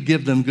he would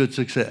give them good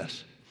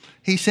success.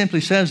 He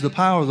simply says the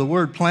power of the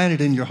word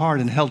planted in your heart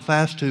and held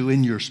fast to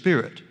in your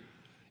spirit,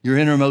 your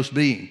innermost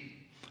being,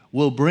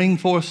 will bring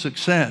forth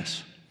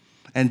success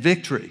and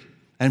victory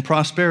and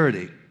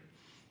prosperity,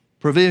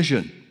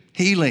 provision,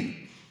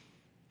 healing,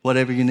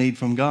 whatever you need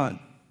from God.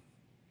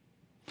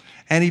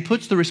 And he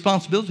puts the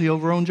responsibility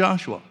over on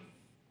Joshua.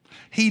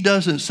 He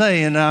doesn't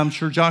say, and I'm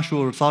sure Joshua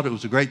would have thought it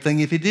was a great thing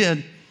if he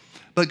did,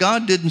 but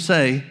God didn't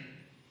say,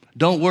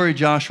 don't worry,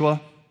 Joshua,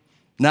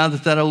 now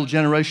that that old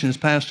generation has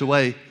passed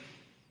away,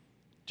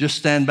 just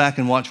stand back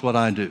and watch what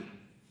I do.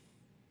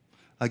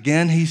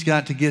 Again, he's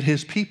got to get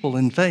his people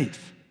in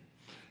faith.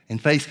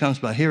 And faith comes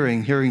by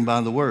hearing, hearing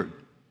by the word.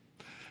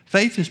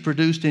 Faith is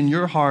produced in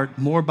your heart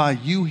more by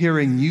you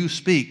hearing you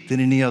speak than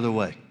any other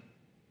way.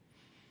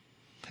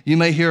 You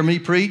may hear me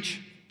preach.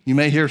 You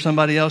may hear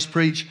somebody else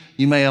preach.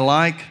 You may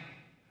alike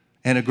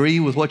and agree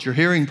with what you're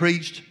hearing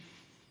preached,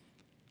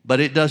 but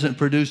it doesn't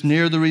produce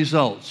near the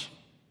results.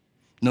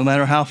 No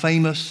matter how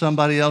famous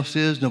somebody else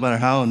is, no matter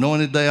how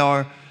anointed they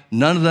are,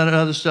 none of that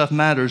other stuff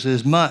matters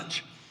as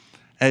much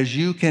as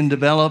you can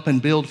develop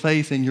and build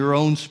faith in your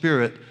own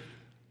spirit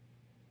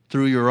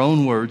through your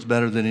own words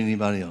better than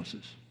anybody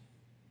else's.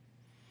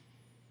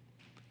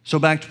 So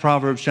back to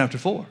Proverbs chapter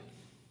 4.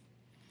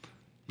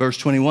 Verse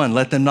 21,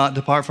 let them not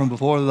depart from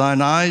before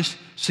thine eyes.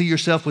 See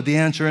yourself with the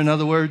answer, in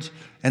other words.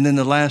 And then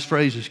the last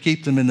phrase is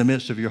keep them in the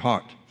midst of your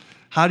heart.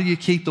 How do you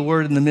keep the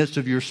word in the midst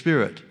of your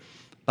spirit?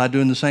 By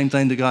doing the same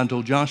thing that God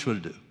told Joshua to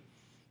do.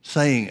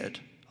 Saying it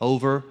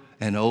over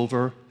and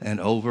over and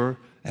over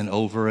and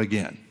over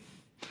again.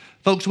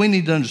 Folks, we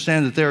need to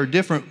understand that there are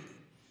different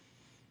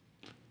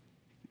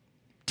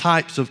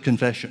types of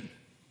confession.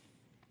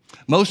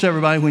 Most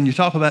everybody, when you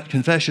talk about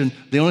confession,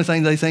 the only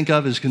thing they think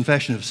of is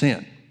confession of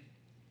sin.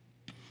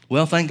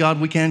 Well, thank God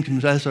we can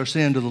confess our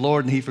sin to the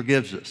Lord and he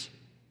forgives us.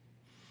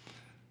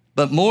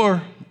 But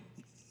more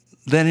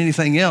than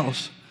anything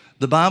else,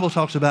 the Bible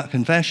talks about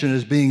confession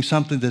as being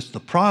something that's the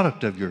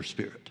product of your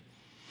spirit.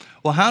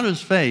 Well, how does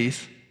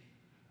faith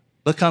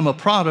become a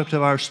product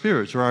of our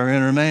spirits or our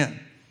inner man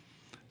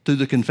through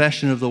the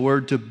confession of the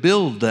word to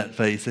build that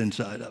faith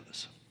inside of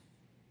us.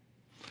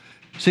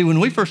 See, when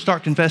we first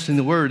start confessing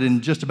the word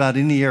in just about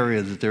any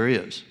area that there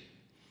is,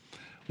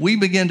 we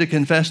begin to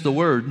confess the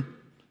word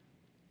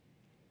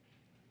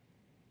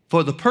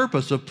for the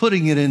purpose of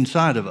putting it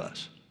inside of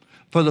us,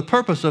 for the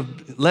purpose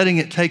of letting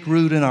it take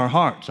root in our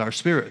hearts, our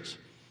spirits,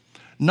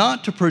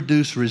 not to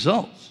produce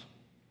results.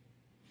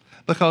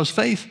 Because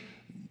faith,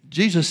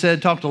 Jesus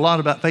said, talked a lot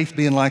about faith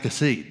being like a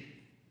seed.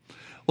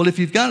 Well, if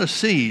you've got a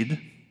seed,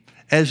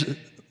 as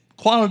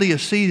quality a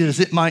seed as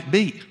it might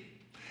be,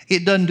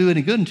 it doesn't do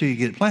any good until you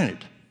get it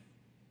planted.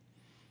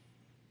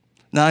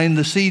 Now, in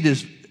the seed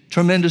is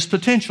tremendous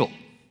potential.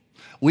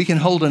 We can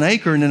hold an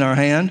acorn in our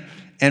hand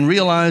and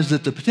realize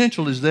that the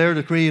potential is there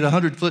to create a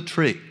 100-foot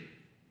tree.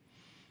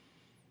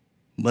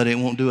 But it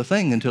won't do a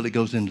thing until it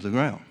goes into the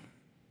ground.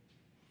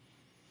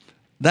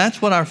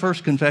 That's what our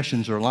first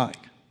confessions are like.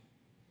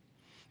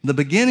 The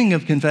beginning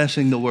of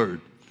confessing the word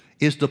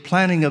is the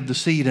planting of the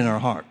seed in our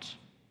hearts,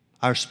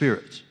 our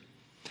spirits.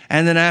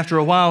 And then after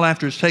a while,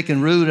 after it's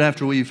taken root,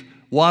 after we've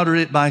watered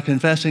it by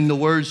confessing the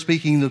word,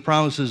 speaking the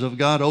promises of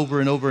God over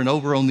and over and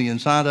over on the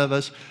inside of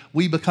us,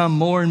 we become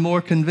more and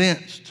more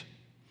convinced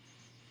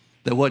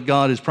that what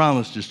God has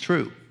promised is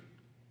true.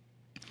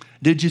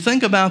 Did you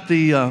think about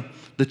the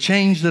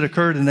change that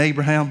occurred in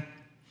Abraham?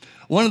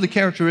 One of the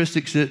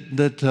characteristics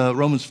that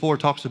Romans 4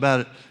 talks about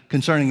it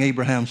concerning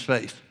Abraham's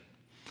faith.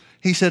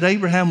 He said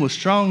Abraham was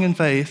strong in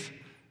faith,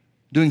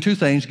 doing two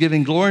things,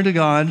 giving glory to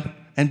God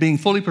and being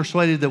fully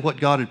persuaded that what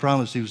God had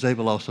promised he was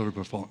able also to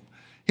perform.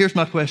 Here's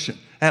my question.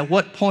 At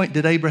what point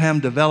did Abraham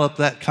develop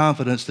that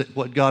confidence that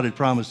what God had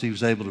promised he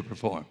was able to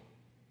perform?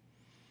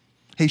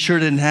 He sure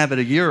didn't have it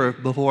a year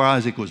before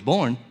Isaac was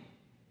born.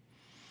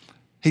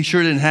 He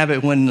sure didn't have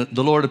it when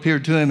the Lord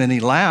appeared to him and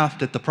he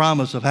laughed at the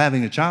promise of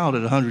having a child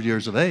at 100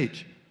 years of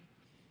age.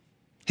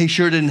 He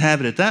sure didn't have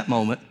it at that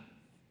moment.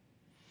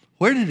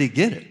 Where did he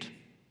get it?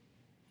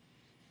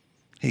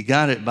 He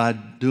got it by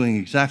doing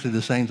exactly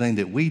the same thing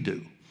that we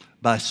do,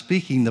 by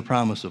speaking the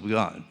promise of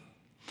God,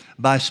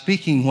 by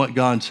speaking what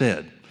God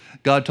said.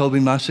 God told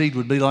me my seed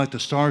would be like the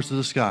stars of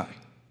the sky.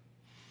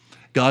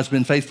 God's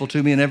been faithful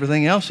to me in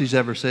everything else he's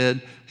ever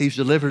said. He's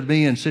delivered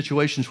me in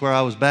situations where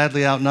I was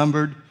badly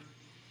outnumbered.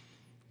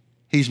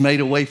 He's made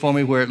a way for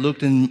me where it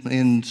looked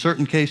in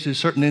certain cases,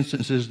 certain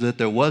instances, that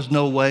there was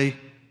no way.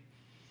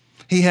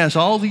 He has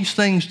all these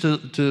things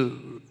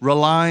to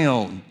rely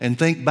on and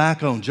think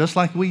back on, just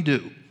like we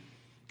do,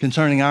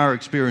 concerning our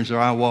experience or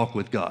our walk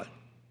with God.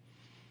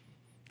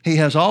 He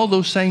has all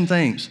those same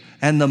things.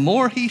 And the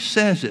more he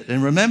says it,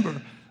 and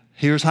remember,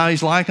 here's how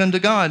he's like unto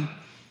God.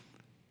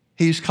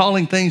 He's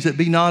calling things that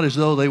be not as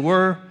though they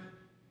were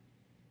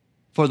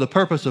for the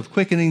purpose of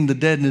quickening the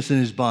deadness in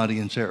his body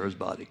and Sarah's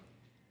body.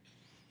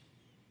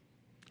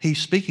 He's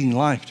speaking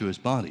life to his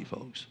body,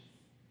 folks.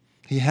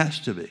 He has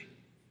to be.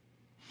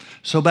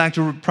 So back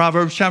to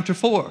Proverbs chapter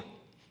 4.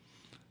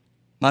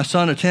 My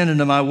son, attend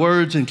unto my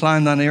words,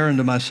 incline thine ear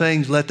unto my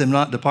sayings, let them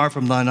not depart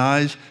from thine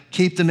eyes,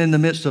 keep them in the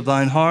midst of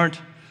thine heart,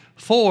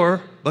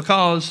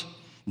 because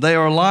they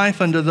are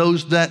life unto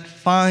those that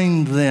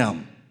find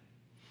them,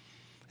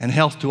 and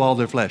health to all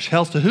their flesh.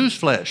 Health to whose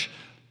flesh?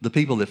 The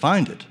people that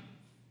find it.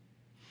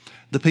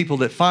 The people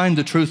that find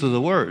the truth of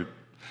the word.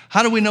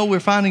 How do we know we're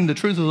finding the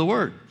truth of the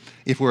word?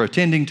 If we're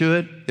attending to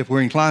it, if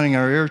we're inclining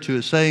our ear to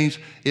its sayings,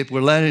 if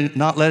we're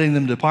not letting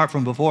them depart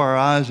from before our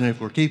eyes, and if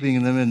we're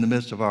keeping them in the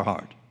midst of our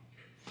heart.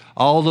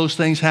 All those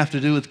things have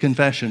to do with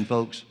confession,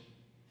 folks.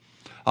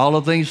 All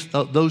of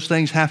those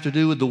things have to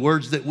do with the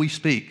words that we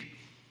speak.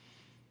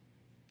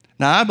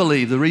 Now, I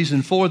believe the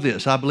reason for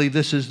this, I believe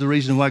this is the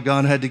reason why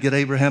God had to get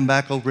Abraham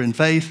back over in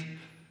faith.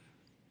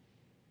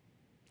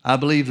 I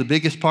believe the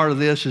biggest part of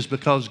this is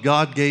because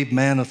God gave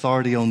man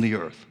authority on the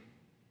earth.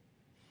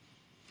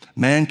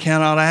 Man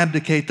cannot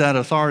abdicate that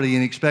authority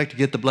and expect to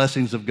get the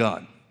blessings of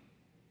God.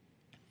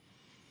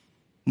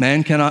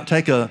 Man cannot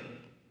take a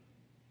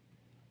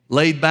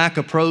laid-back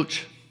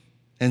approach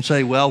and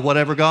say, well,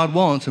 whatever God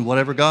wants and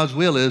whatever God's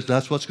will is,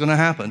 that's what's going to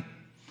happen.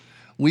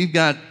 We've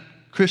got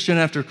Christian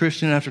after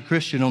Christian after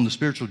Christian on the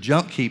spiritual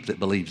junk heap that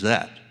believes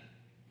that.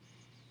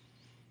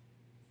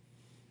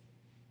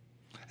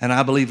 And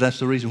I believe that's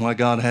the reason why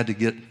God had to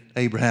get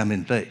Abraham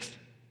in faith.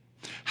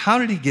 How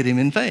did he get him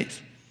in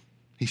faith?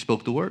 He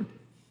spoke the word.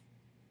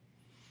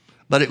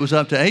 But it was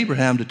up to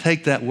Abraham to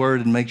take that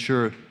word and make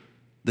sure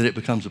that it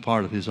becomes a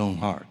part of his own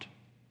heart,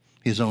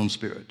 his own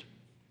spirit.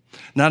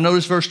 Now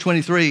notice verse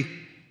 23.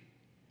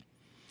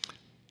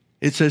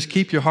 It says,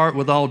 keep your heart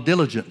with all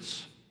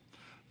diligence,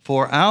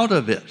 for out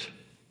of it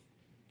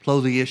flow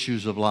the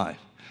issues of life.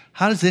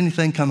 How does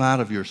anything come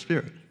out of your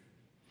spirit?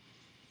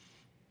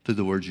 Through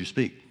the words you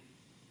speak.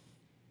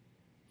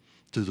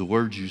 Through the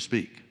words you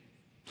speak.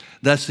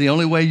 That's the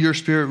only way your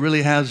spirit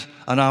really has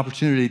an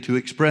opportunity to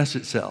express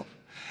itself.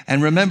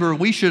 And remember,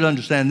 we should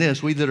understand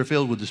this. We that are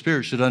filled with the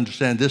Spirit should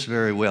understand this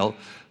very well.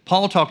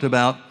 Paul talked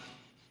about,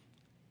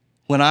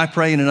 when I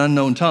pray in an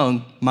unknown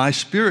tongue, my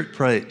spirit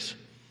prays,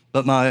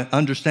 but my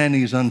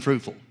understanding is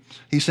unfruitful.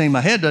 He's saying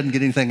my head doesn't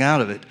get anything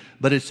out of it,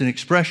 but it's an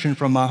expression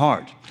from my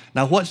heart.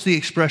 Now, what's the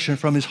expression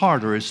from his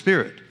heart or his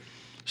spirit?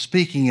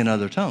 Speaking in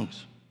other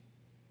tongues.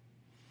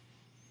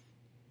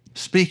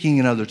 Speaking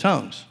in other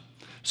tongues.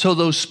 So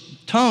those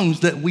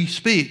tongues that we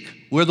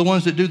speak, we're the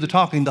ones that do the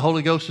talking. The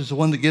Holy Ghost is the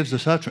one that gives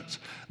us utterance.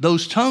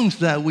 Those tongues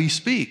that we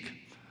speak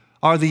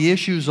are the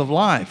issues of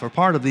life, or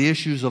part of the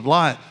issues of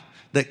life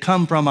that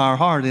come from our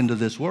heart into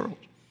this world.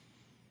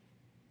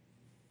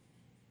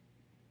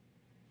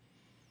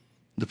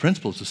 The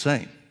principle is the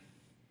same.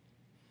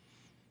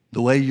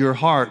 The way your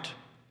heart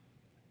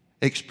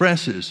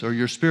expresses, or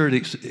your spirit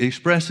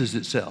expresses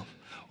itself,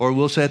 or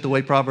we'll say it the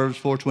way Proverbs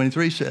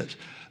 4:23 says,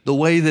 the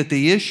way that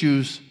the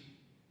issues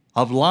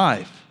of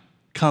life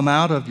come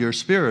out of your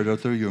spirit or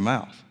through your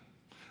mouth.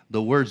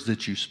 The words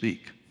that you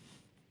speak.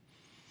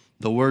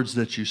 The words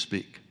that you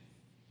speak.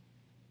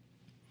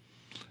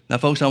 Now,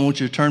 folks, I want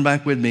you to turn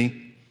back with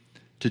me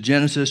to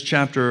Genesis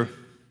chapter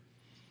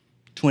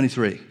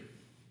 23.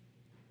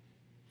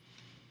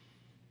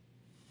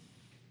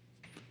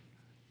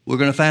 We're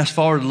going to fast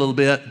forward a little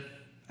bit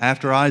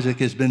after Isaac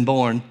has been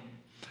born.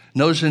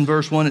 Notice in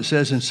verse 1 it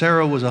says, and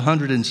Sarah was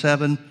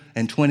 107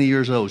 and 20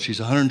 years old. She's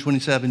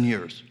 127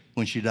 years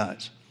when she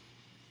dies.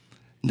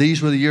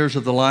 These were the years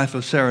of the life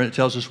of Sarah. It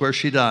tells us where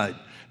she died.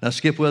 Now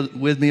skip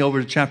with me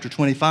over to chapter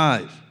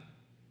 25,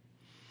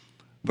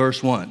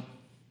 verse 1.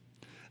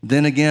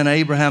 Then again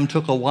Abraham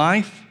took a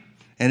wife,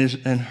 and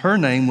her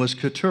name was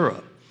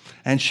Keturah.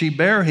 And she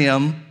bare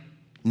him,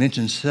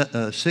 mentions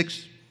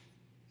 6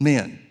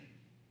 men.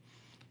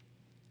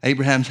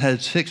 Abraham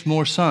had 6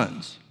 more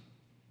sons.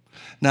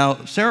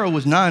 Now, Sarah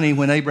was 90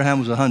 when Abraham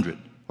was 100,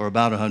 or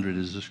about 100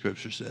 as the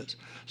scripture says.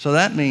 So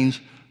that means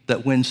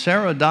that when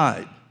Sarah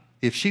died,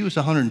 if she was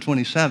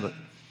 127,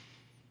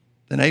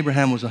 then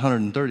Abraham was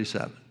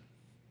 137.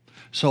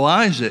 So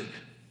Isaac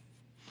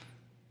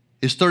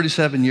is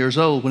 37 years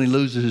old when he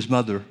loses his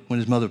mother, when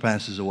his mother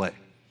passes away.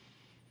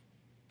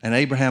 And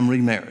Abraham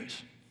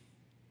remarries.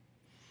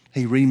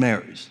 He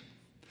remarries.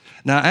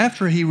 Now,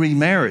 after he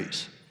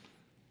remarries,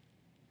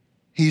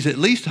 he's at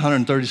least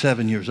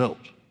 137 years old.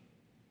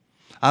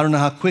 I don't know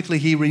how quickly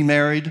he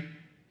remarried,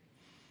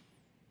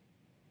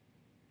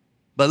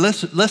 but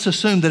let's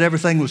assume that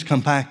everything was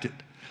compacted.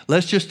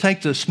 Let's just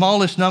take the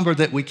smallest number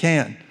that we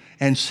can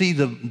and see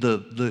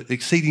the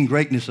exceeding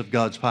greatness of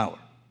God's power.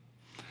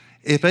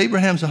 If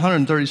Abraham's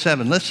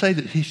 137, let's say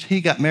that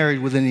he got married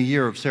within a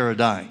year of Sarah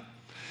dying.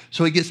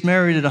 So he gets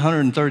married at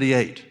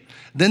 138.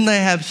 Then they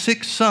have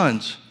 6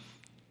 sons.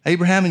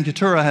 Abraham and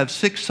Keturah have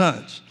 6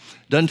 sons.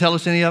 Doesn't tell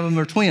us any of them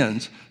are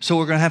twins, so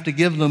we're going to have to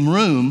give them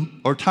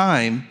room or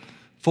time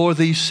for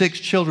these 6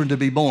 children to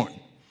be born.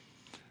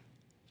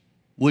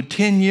 Would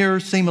 10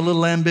 years seem a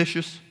little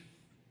ambitious?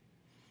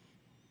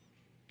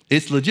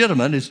 It's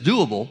legitimate, it's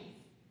doable,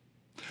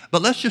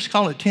 but let's just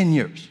call it 10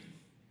 years.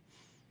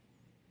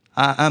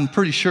 I'm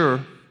pretty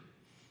sure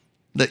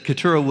that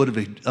Keturah would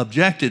have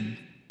objected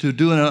to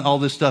doing all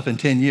this stuff in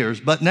 10 years,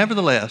 but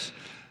nevertheless,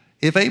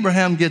 if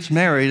Abraham gets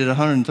married at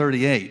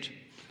 138,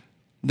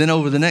 then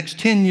over the next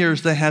 10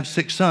 years they have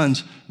 6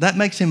 sons, that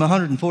makes him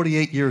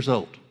 148 years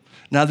old.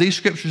 Now these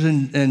scriptures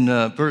in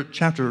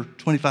chapter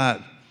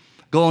 25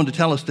 go on to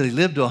tell us that he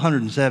lived to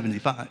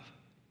 175.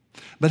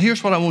 But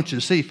here's what I want you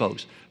to see,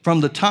 folks. From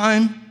the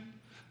time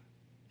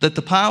that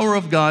the power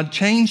of God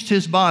changed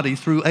his body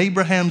through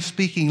Abraham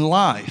speaking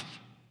life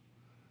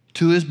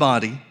to his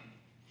body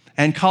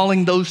and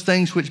calling those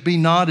things which be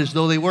not as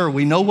though they were,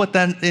 we know what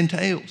that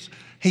entails.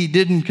 He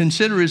didn't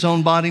consider his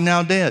own body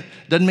now dead.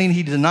 Doesn't mean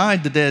he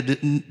denied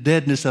the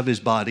deadness of his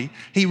body.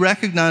 He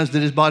recognized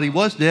that his body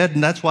was dead,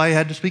 and that's why he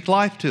had to speak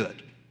life to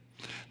it.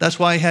 That's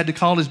why he had to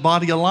call his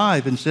body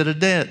alive instead of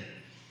dead.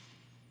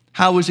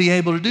 How was he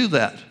able to do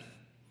that?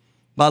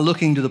 By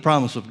looking to the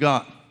promise of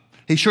God.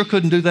 He sure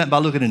couldn't do that by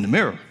looking in the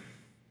mirror.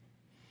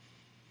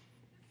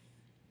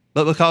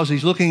 But because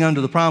he's looking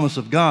under the promise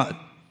of God,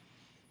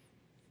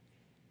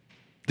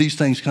 these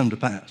things come to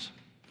pass.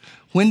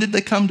 When did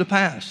they come to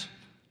pass?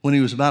 When he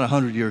was about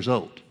 100 years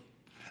old.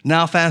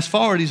 Now fast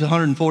forward, he's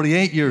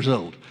 148 years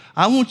old.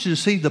 I want you to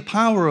see the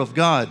power of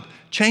God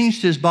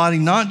changed his body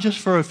not just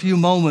for a few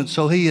moments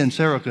so he and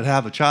Sarah could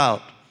have a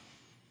child.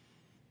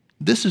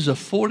 This is a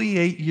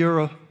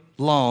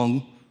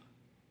 48-year-long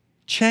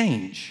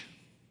change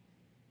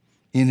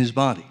in his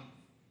body.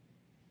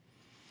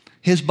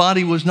 His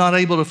body was not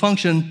able to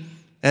function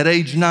at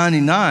age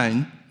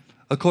 99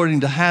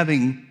 according to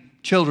having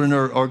children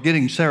or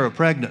getting Sarah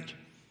pregnant.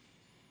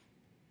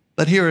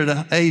 But here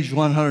at age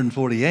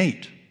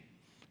 148,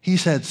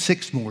 he's had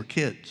 6 more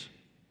kids.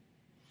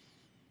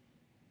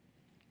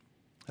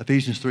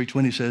 Ephesians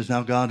 3:20 says,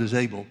 now God is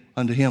able,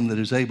 unto him that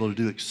is able to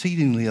do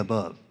exceedingly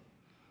above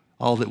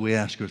all that we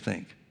ask or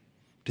think.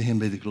 To him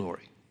be the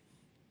glory.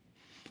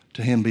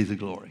 To him be the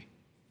glory.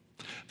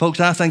 Folks,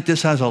 I think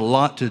this has a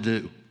lot to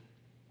do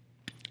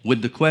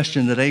with the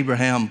question that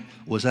Abraham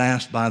was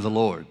asked by the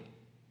Lord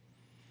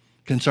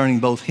concerning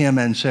both him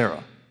and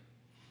Sarah.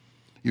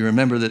 You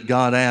remember that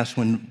God asked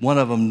when one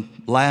of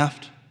them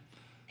laughed,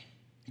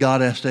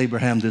 God asked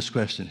Abraham this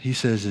question. He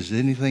says, is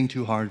anything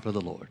too hard for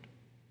the Lord?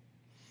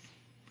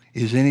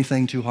 Is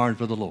anything too hard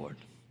for the Lord?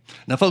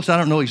 Now, folks, I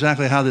don't know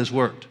exactly how this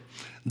worked.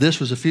 This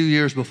was a few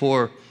years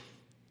before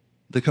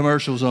the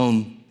commercials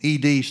on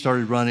ED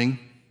started running.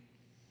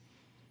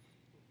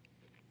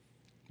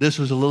 This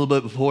was a little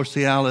bit before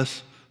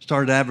Cialis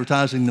started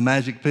advertising the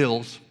magic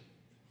pills.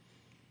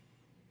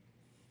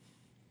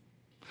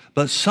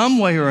 But some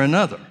way or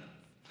another,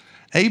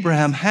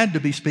 Abraham had to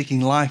be speaking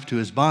life to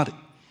his body.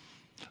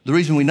 The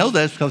reason we know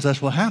that is because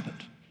that's what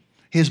happened.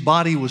 His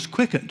body was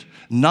quickened,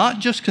 not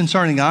just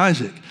concerning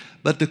Isaac,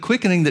 but the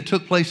quickening that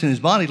took place in his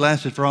body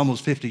lasted for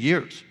almost 50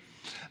 years.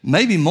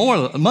 Maybe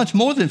more, much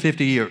more than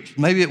 50 years.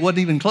 Maybe it wasn't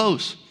even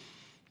close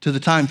to the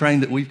time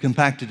frame that we've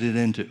compacted it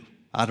into.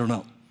 I don't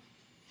know.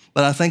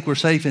 But I think we're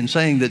safe in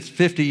saying that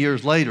 50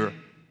 years later,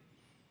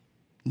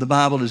 the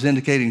Bible is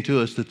indicating to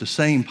us that the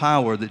same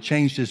power that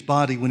changed his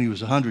body when he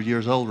was 100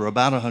 years old, or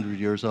about 100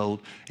 years old,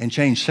 and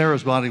changed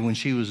Sarah's body when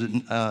she was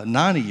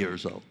 90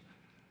 years old.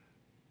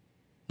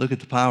 Look at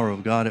the power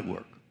of God at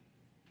work.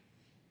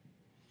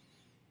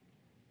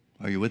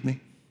 Are you with me?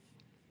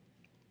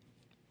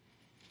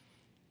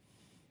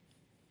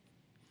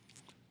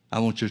 I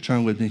want you to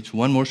turn with me to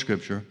one more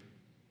scripture,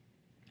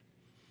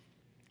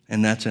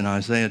 and that's in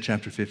Isaiah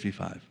chapter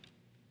 55.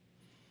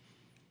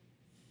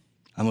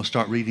 I'm going to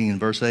start reading in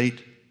verse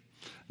 8.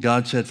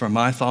 God said, for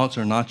my thoughts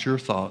are not your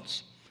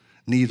thoughts,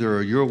 neither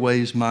are your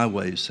ways my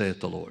ways,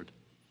 saith the Lord.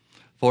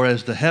 For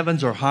as the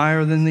heavens are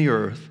higher than the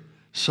earth,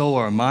 so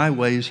are my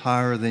ways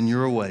higher than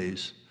your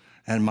ways,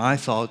 and my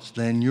thoughts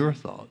than your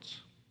thoughts.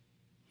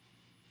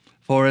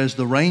 For as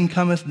the rain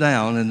cometh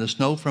down and the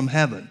snow from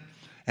heaven,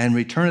 and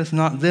returneth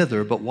not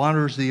thither, but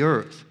waters the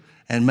earth,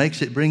 and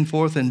makes it bring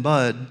forth and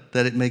bud,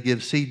 that it may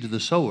give seed to the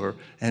sower,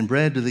 and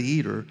bread to the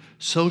eater,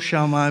 so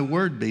shall my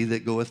word be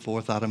that goeth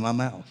forth out of my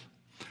mouth.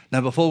 Now,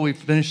 before we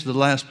finish the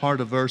last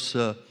part of verse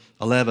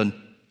 11,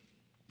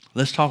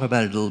 let's talk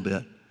about it a little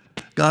bit.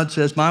 God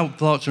says, my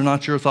thoughts are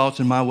not your thoughts,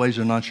 and my ways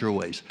are not your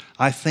ways.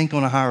 I think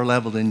on a higher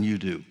level than you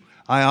do.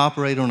 I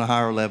operate on a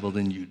higher level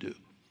than you do.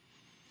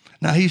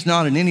 Now, he's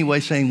not in any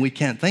way saying we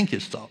can't think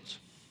his thoughts.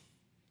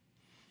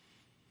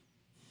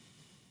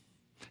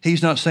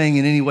 He's not saying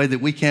in any way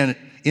that we can't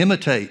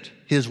imitate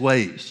his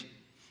ways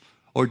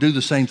or do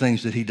the same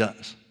things that he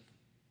does.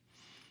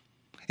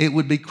 It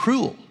would be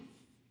cruel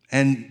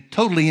and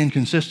totally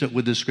inconsistent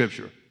with this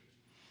scripture.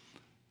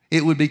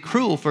 It would be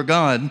cruel for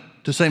God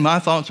to say, my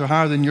thoughts are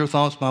higher than your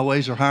thoughts, my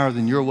ways are higher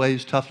than your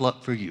ways, tough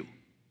luck for you.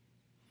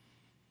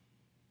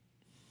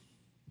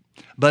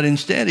 But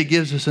instead, he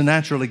gives us a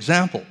natural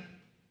example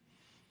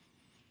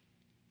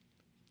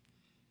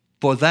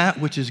for that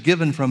which is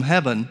given from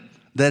heaven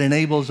that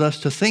enables us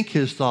to think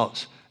his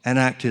thoughts and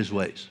act his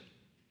ways.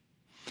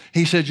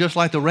 He said, just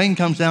like the rain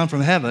comes down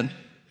from heaven,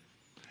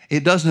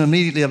 it doesn't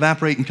immediately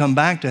evaporate and come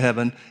back to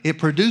heaven. It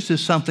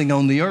produces something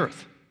on the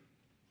earth.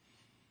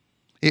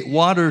 It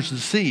waters the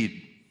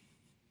seed.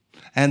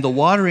 And the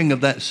watering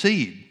of that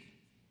seed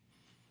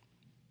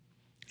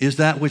is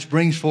that which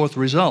brings forth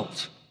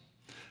results.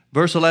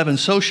 Verse 11,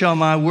 so shall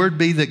my word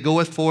be that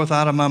goeth forth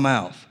out of my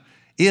mouth.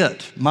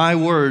 It, my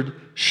word,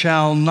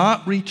 shall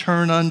not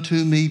return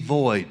unto me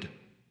void,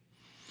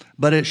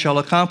 but it shall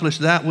accomplish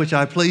that which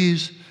I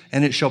please,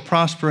 and it shall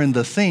prosper in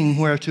the thing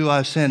whereto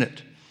I sent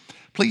it.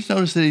 Please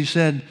notice that he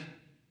said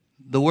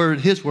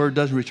his word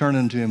doesn't return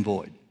unto him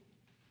void.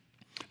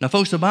 Now,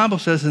 folks, the Bible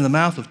says in the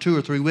mouth of 2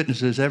 or 3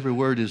 witnesses, every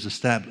word is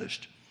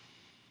established.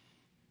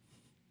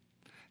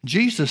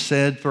 Jesus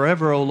said,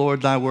 forever, O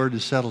Lord, thy word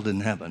is settled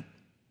in heaven.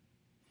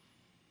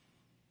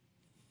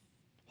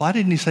 Why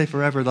didn't he say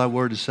forever thy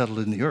word is settled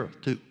in the earth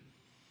too?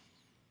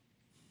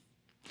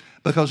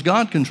 Because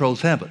God controls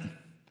heaven.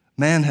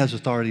 Man has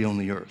authority on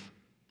the earth.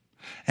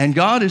 And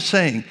God is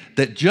saying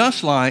that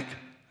just like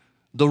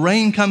the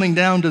rain coming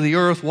down to the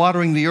earth,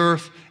 watering the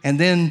earth, and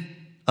then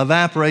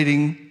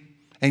evaporating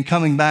and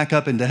coming back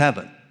up into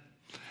heaven,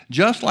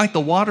 just like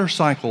the water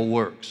cycle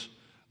works,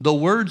 the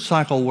word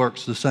cycle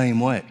works the same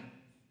way.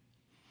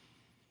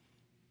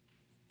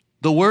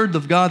 The word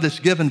of God that's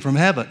given from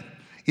heaven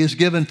is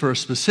given for a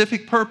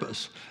specific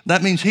purpose.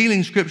 That means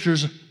healing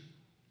scriptures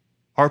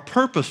are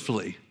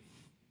purposefully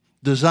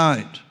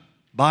designed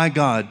by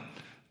God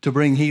to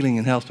bring healing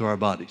and health to our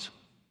bodies.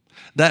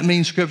 That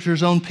means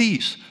scriptures on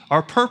peace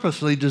are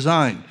purposely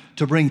designed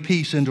to bring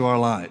peace into our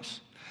lives.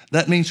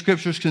 That means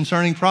scriptures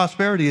concerning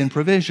prosperity and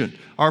provision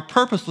are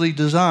purposely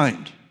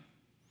designed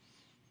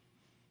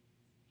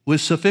with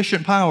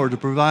sufficient power to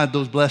provide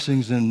those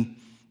blessings and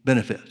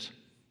benefits.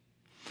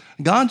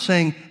 God's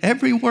saying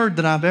every word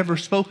that I've ever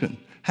spoken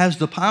has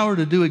the power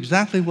to do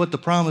exactly what the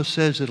promise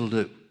says it'll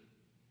do.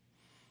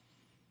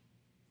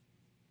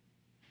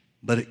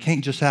 But it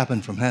can't just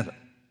happen from heaven.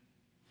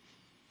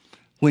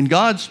 When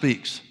God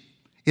speaks,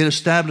 it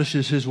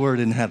establishes his word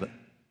in heaven.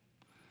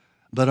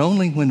 But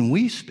only when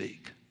we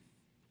speak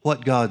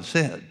what God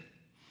said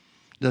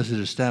does it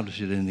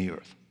establish it in the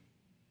earth.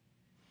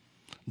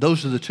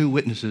 Those are the 2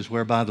 witnesses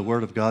whereby the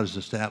word of God is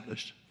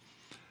established.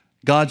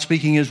 God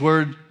speaking his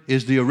word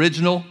is the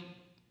original.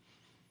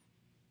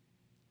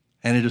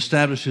 and it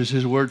establishes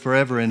his word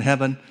forever in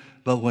heaven.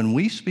 But when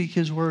we speak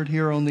his word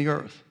here on the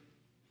earth,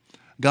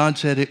 God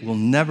said it will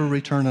never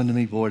return unto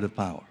me void of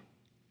power.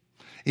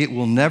 It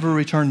will never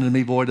return unto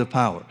me void of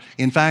power.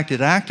 In fact,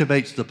 it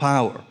activates the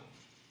power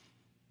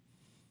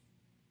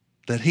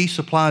that he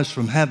supplies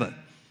from heaven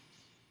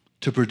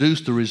to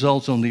produce the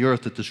results on the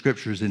earth that the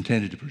Scripture is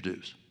intended to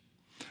produce.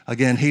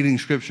 Again, healing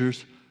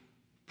Scriptures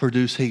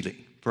produce healing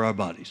for our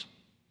bodies.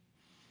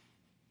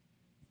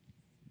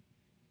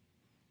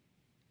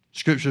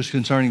 Scriptures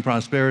concerning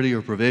prosperity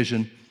or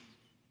provision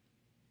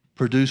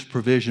produce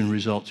provision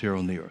results here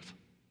on the earth.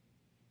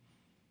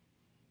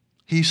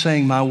 He's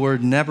saying, my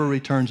word never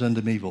returns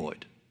unto me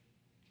void.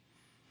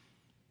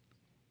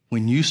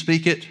 When you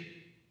speak it,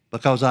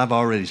 because I've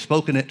already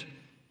spoken it,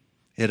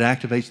 it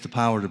activates the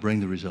power to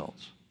bring the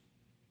results.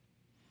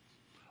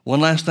 One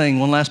last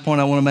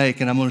point I want to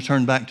make, and I'm going to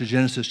turn back to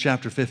Genesis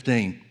chapter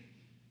 15.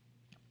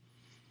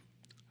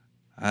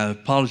 I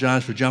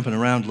apologize for jumping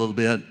around a little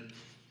bit,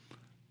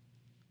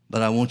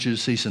 but I want you to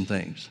see some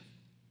things.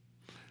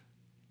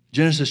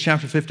 Genesis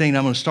chapter 15,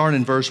 I'm going to start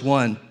in verse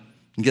 1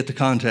 and get the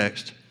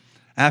context.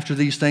 After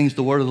these things,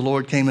 the word of the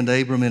Lord came unto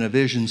Abram in a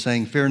vision,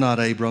 saying, Fear not,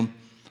 Abram,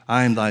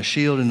 I am thy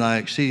shield and thy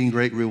exceeding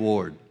great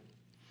reward.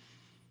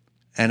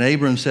 And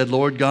Abram said,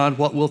 Lord God,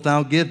 what wilt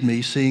thou give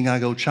me, seeing I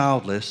go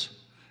childless,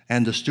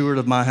 and the steward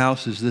of my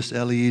house is this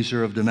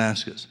Eliezer of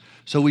Damascus?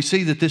 So we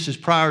see that this is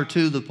prior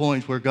to the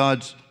point where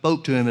God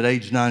spoke to him at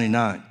age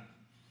 99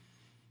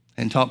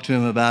 and talked to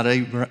him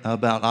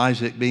about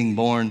Isaac being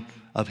born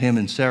of him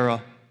and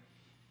Sarah.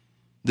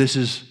 This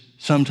is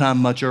sometime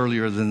much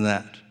earlier than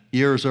that,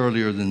 years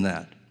earlier than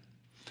that.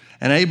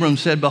 And Abram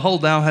said,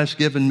 Behold, thou hast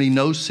given me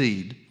no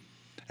seed,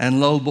 and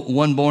lo,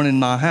 one born in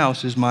my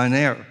house is mine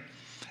heir.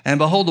 And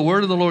behold, the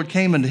word of the Lord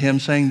came unto him,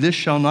 saying, This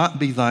shall not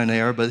be thine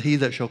heir, but he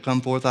that shall come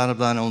forth out of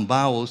thine own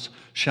bowels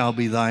shall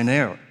be thine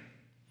heir.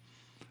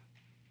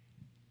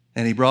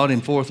 And he brought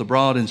him forth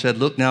abroad and said,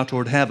 Look now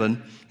toward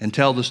heaven and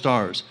tell the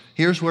stars.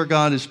 Here's where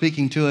God is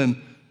speaking to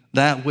him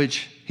that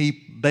which he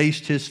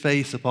based his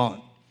faith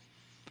upon.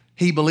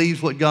 He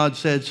believed what God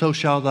said, so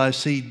shall thy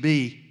seed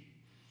be,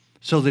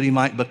 so that he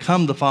might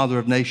become the father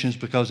of nations,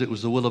 because it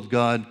was the will of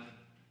God.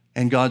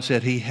 And God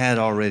said he had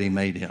already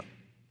made him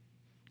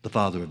the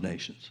father of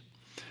nations.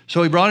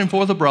 So he brought him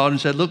forth abroad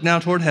and said, Look now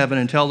toward heaven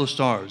and tell the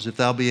stars, if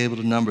thou be able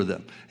to number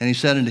them. And he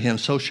said unto him,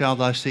 So shall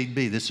thy seed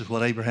be. This is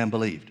what Abraham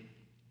believed.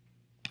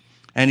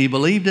 And he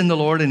believed in the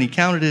Lord, and he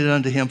counted it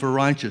unto him for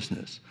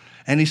righteousness.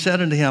 And he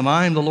said unto him,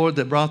 I am the Lord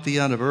that brought thee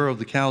out of Ur of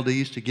the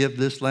Chaldees to give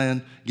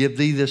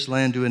thee this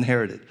land to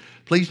inherit it.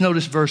 Please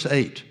notice verse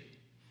 8.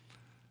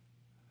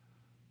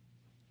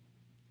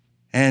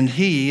 And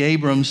he,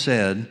 Abram,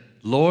 said,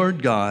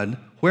 Lord God,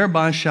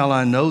 whereby shall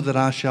I know that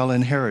I shall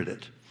inherit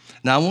it?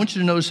 Now I want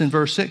you to notice in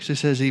verse 6, it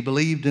says he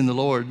believed in the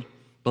Lord,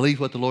 believed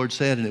what the Lord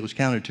said, and it was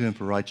counted to him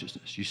for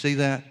righteousness. You see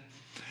that?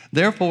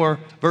 Therefore,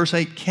 verse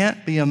 8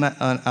 can't be an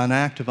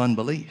act of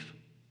unbelief.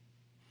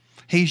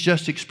 He's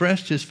just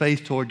expressed his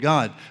faith toward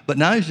God, but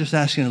now he's just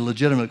asking a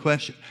legitimate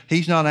question.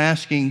 He's not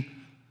asking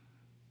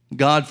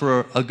God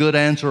for a good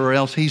answer or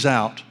else he's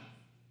out.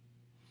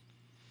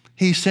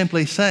 He's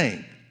simply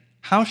saying,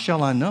 how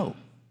shall I know?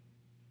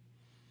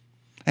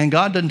 And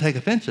God doesn't take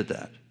offense at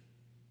that.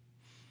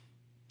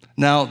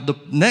 Now, the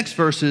next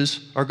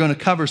verses are going to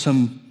cover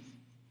some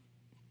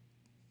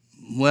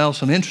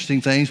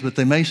interesting things, but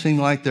they may seem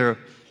like they're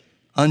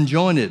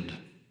unjointed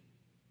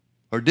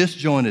or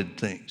disjointed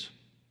things.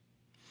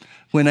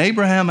 When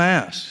Abraham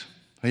asked,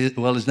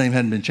 well, his name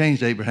hadn't been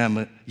changed to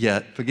Abraham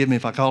yet. Forgive me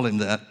if I call him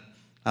that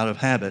out of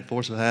habit,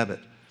 force of habit.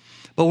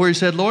 But where he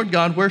said, Lord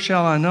God, whereby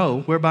shall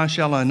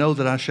I know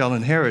that I shall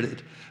inherit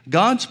it?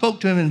 God spoke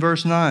to him in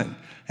verse 9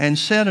 and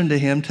said unto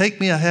him, Take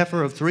me a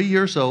heifer of 3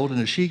 years old,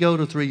 and a she-goat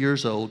of 3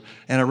 years old,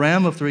 and a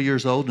ram of 3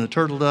 years old, and a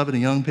turtle dove, and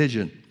a young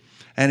pigeon.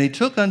 And he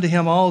took unto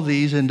him all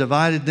these, and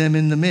divided them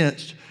in the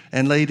midst,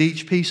 and laid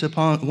each piece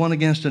upon one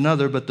against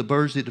another, but the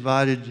birds he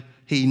divided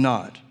he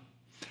not.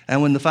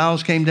 And when the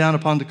fowls came down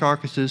upon the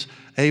carcasses,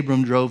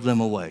 Abram drove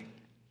them away.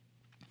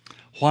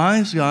 Why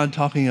is God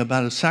talking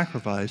about a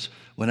sacrifice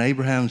when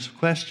Abraham's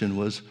question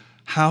was,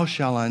 how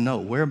shall I know?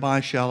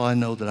 Whereby shall I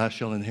know that I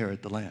shall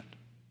inherit the land?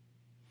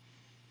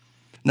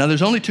 Now,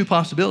 there's only two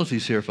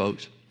possibilities here,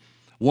 folks.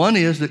 One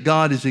is that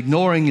God is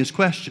ignoring his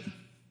question.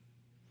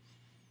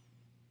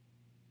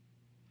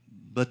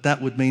 But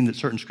that would mean that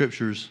certain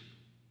scriptures,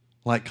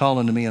 like call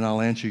unto me and I'll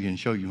answer you and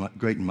show you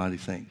great and mighty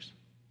things.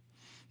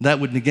 That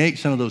would negate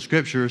some of those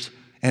scriptures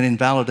and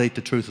invalidate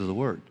the truth of the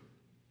word.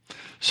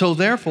 So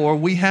therefore,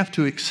 we have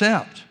to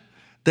accept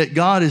that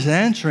God is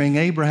answering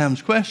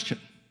Abraham's question.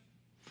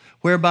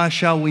 Whereby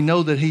shall we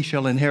know that he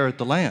shall inherit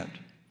the land?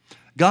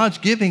 God's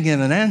giving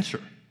him an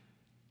answer.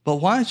 But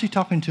why is he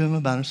talking to him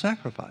about a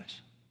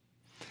sacrifice?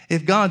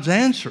 If God's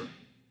answer,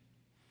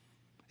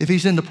 if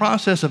he's in the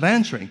process of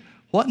answering,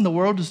 what in the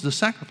world does the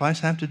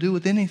sacrifice have to do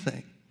with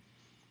anything?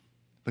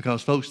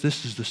 Because, folks,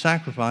 this is the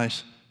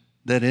sacrifice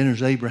that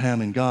enters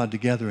Abraham and God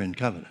together in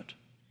covenant.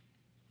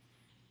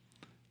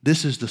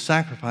 This is the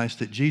sacrifice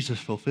that Jesus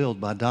fulfilled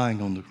by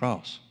dying on the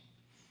cross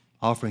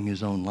offering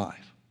his own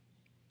life.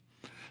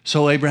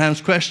 So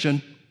Abraham's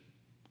question,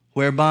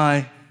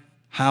 whereby,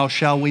 how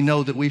shall we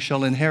know that we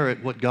shall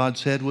inherit what God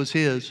said was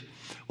his?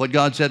 What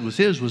God said was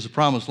his was the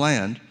promised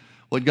land.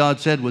 What God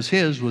said was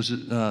his was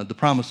the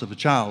promise of a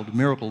child, the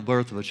miracle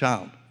birth of a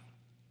child.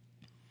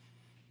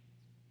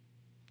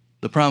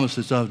 The promise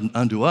that's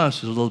unto us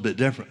is a little bit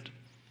different.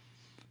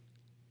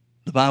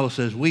 The Bible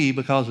says we,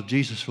 because of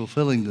Jesus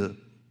fulfilling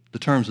the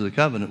terms of the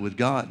covenant with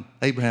God,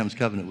 Abraham's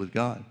covenant with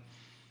God,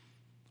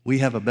 we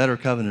have a better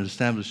covenant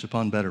established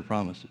upon better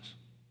promises.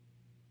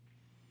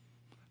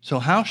 So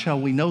how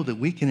shall we know that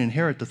we can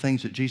inherit the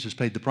things that Jesus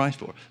paid the price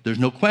for? There's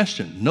no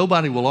question.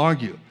 Nobody will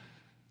argue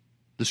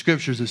the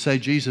scriptures that say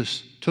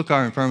Jesus took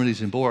our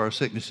infirmities and bore our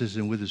sicknesses,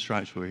 and with his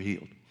stripes we are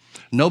healed.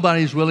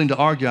 Nobody is willing to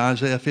argue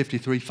Isaiah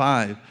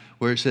 53:5,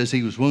 where it says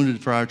he was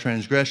wounded for our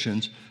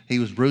transgressions, he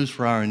was bruised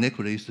for our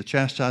iniquities, the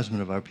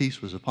chastisement of our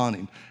peace was upon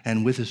him,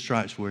 and with his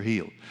stripes we're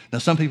healed. Now,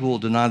 some people will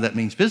deny that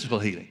means physical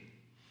healing.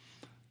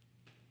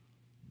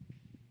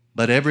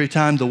 But every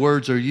time the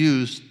words are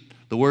used,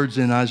 the words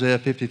in Isaiah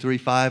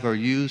 53:5 are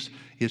used,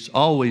 it's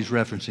always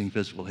referencing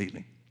physical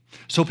healing.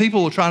 So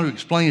people will try to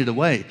explain it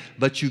away,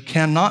 but you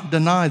cannot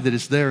deny that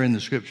it's there in the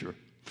scripture.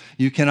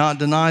 You cannot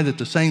deny that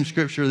the same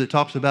scripture that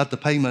talks about the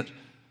payment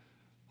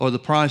or the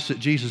price that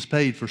Jesus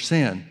paid for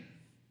sin,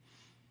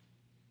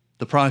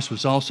 the price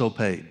was also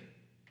paid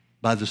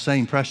by the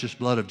same precious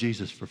blood of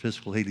Jesus for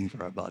physical healing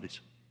for our bodies.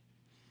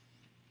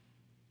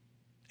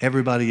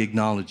 Everybody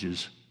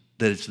acknowledges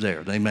that it's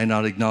there. They may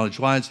not acknowledge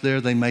why it's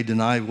there. They may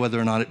deny whether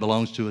or not it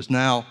belongs to us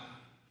now,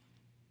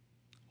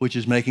 which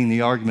is making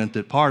the argument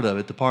that part of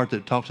it, the part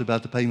that talks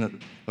about the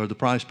payment or the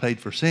price paid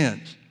for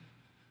sins,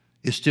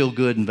 is still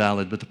good and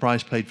valid, but the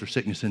price paid for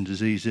sickness and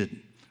disease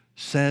isn't.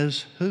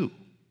 Says who?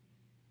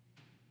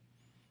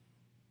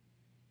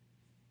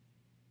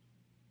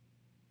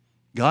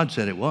 God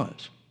said it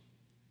was.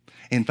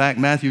 In fact,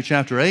 Matthew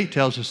chapter 8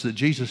 tells us that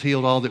Jesus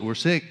healed all that were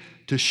sick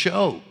to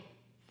show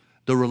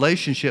the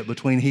relationship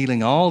between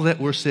healing all that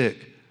were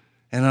sick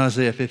and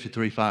Isaiah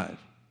 53:5.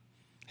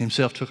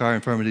 Himself took our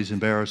infirmities and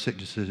bare our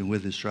sicknesses, and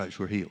with his stripes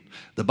we're healed.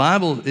 The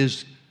Bible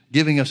is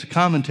giving us a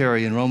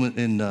commentary in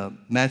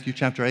Matthew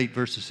chapter 8,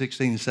 verses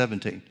 16 and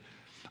 17.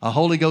 A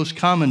Holy Ghost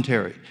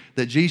commentary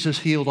that Jesus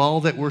healed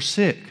all that were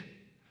sick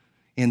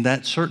in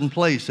that certain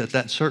place at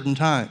that certain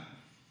time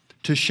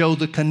to show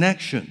the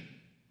connection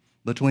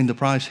between the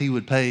price he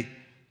would pay,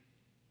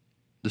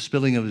 the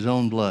spilling of his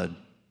own blood,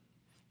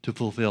 to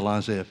fulfill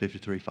Isaiah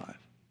 53:5.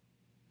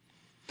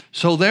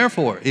 So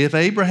therefore, if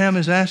Abraham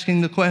is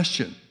asking the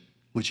question,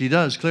 which he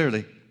does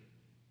clearly,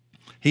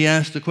 he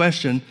asks the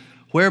question,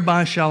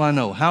 whereby shall I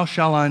know? How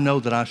shall I know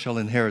that I shall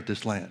inherit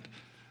this land?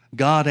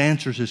 God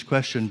answers his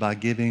question by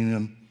giving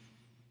him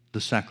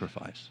the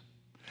sacrifice.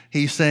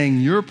 He's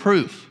saying, your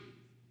proof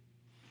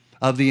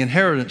of the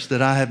inheritance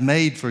that I have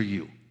made for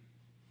you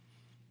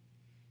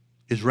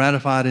is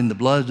ratified in the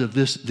blood of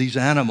these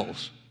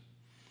animals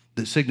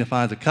that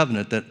signify the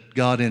covenant that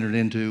God entered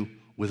into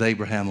with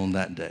Abraham on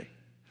that day.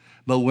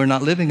 But we're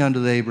not living under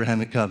the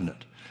Abrahamic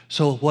covenant.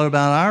 So what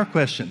about our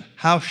question?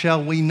 How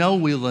shall we know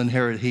we'll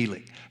inherit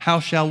healing? How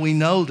shall we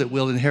know that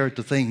we'll inherit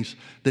the things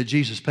that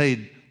Jesus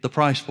paid the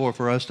price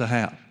for us to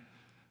have?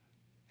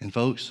 And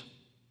folks,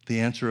 the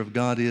answer of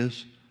God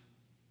is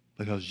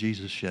because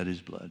Jesus shed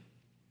his blood.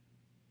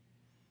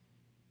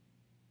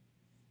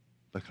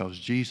 Because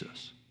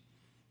Jesus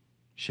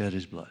shed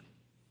his blood.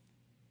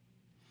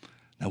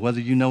 Now,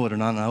 whether you know it or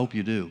not, and I hope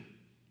you do,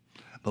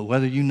 but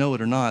whether you know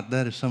it or not,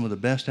 that is some of the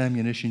best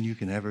ammunition you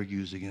can ever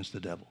use against the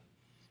devil.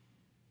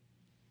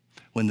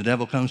 When the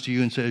devil comes to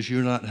you and says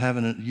you don't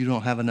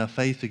have enough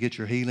faith to get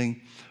your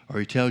healing, or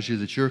he tells you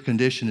that your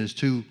condition is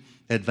too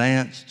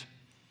advanced,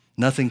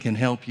 nothing can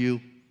help you,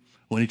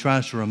 when he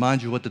tries to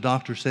remind you what the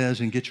doctor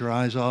says and get your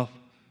eyes off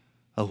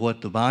of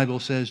what the Bible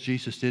says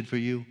Jesus did for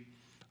you,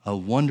 a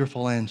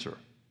wonderful answer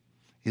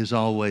is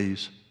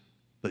always,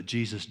 but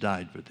Jesus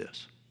died for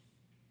this.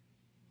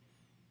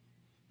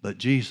 But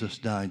Jesus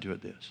died for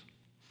this.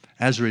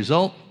 As a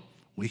result,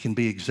 we can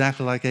be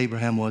exactly like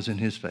Abraham was in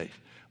his faith.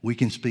 We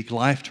can speak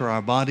life to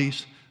our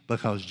bodies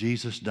because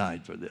Jesus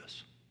died for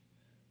this.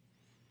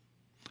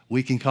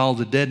 We can call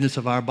the deadness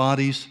of our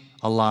bodies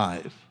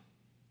alive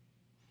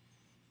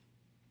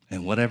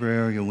in whatever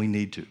area we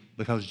need to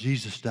because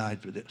Jesus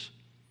died for this.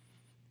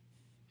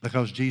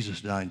 Because Jesus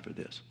died for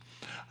this.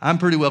 I'm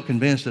pretty well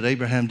convinced that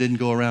Abraham didn't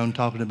go around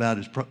talking about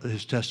his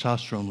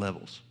testosterone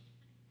levels.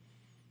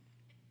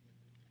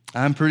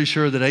 I'm pretty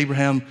sure that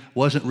Abraham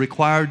wasn't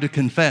required to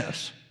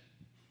confess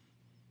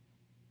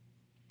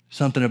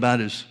something about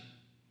his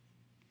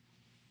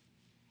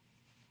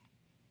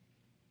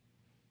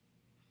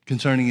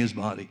concerning his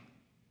body.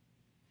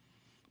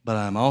 But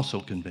I'm also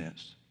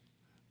convinced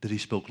that he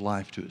spoke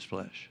life to his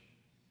flesh.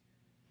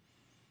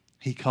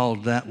 He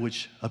called that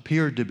which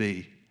appeared to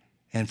be,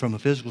 and from a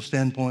physical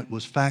standpoint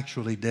was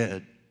factually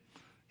dead,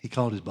 he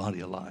called his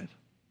body alive.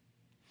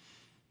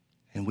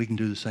 And we can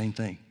do the same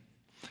thing.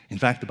 In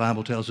fact, the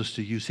Bible tells us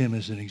to use him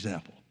as an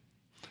example.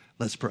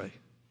 Let's pray.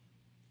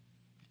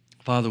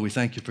 Father, we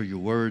thank you for your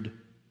word.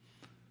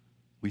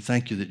 We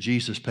thank you that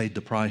Jesus paid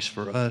the price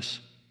for us.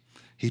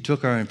 He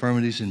took our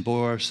infirmities and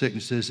bore our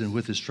sicknesses, and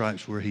with his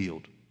stripes we're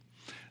healed.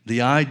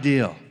 The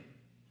idea,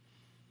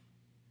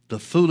 the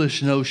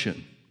foolish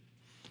notion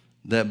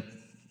that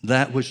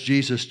that which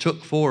Jesus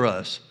took for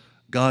us,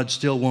 God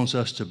still wants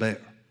us to bear,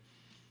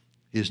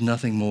 is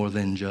nothing more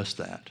than just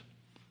that,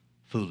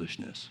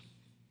 foolishness.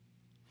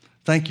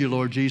 Thank you,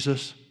 Lord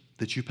Jesus,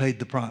 that you paid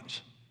the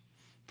price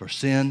for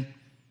sin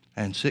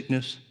and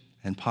sickness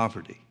and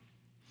poverty.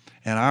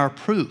 And our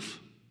proof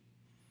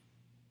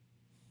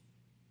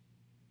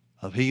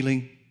of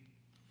healing,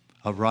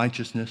 of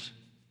righteousness,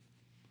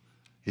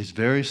 is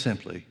very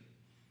simply,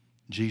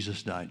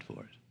 Jesus died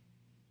for it.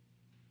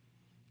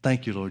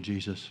 Thank you, Lord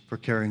Jesus, for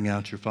carrying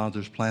out your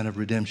Father's plan of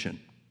redemption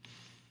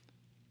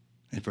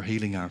and for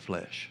healing our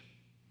flesh.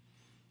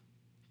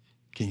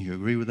 Can you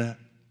agree with that?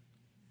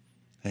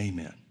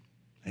 Amen.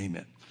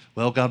 Amen.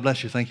 Well, God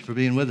bless you. Thank you for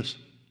being with us.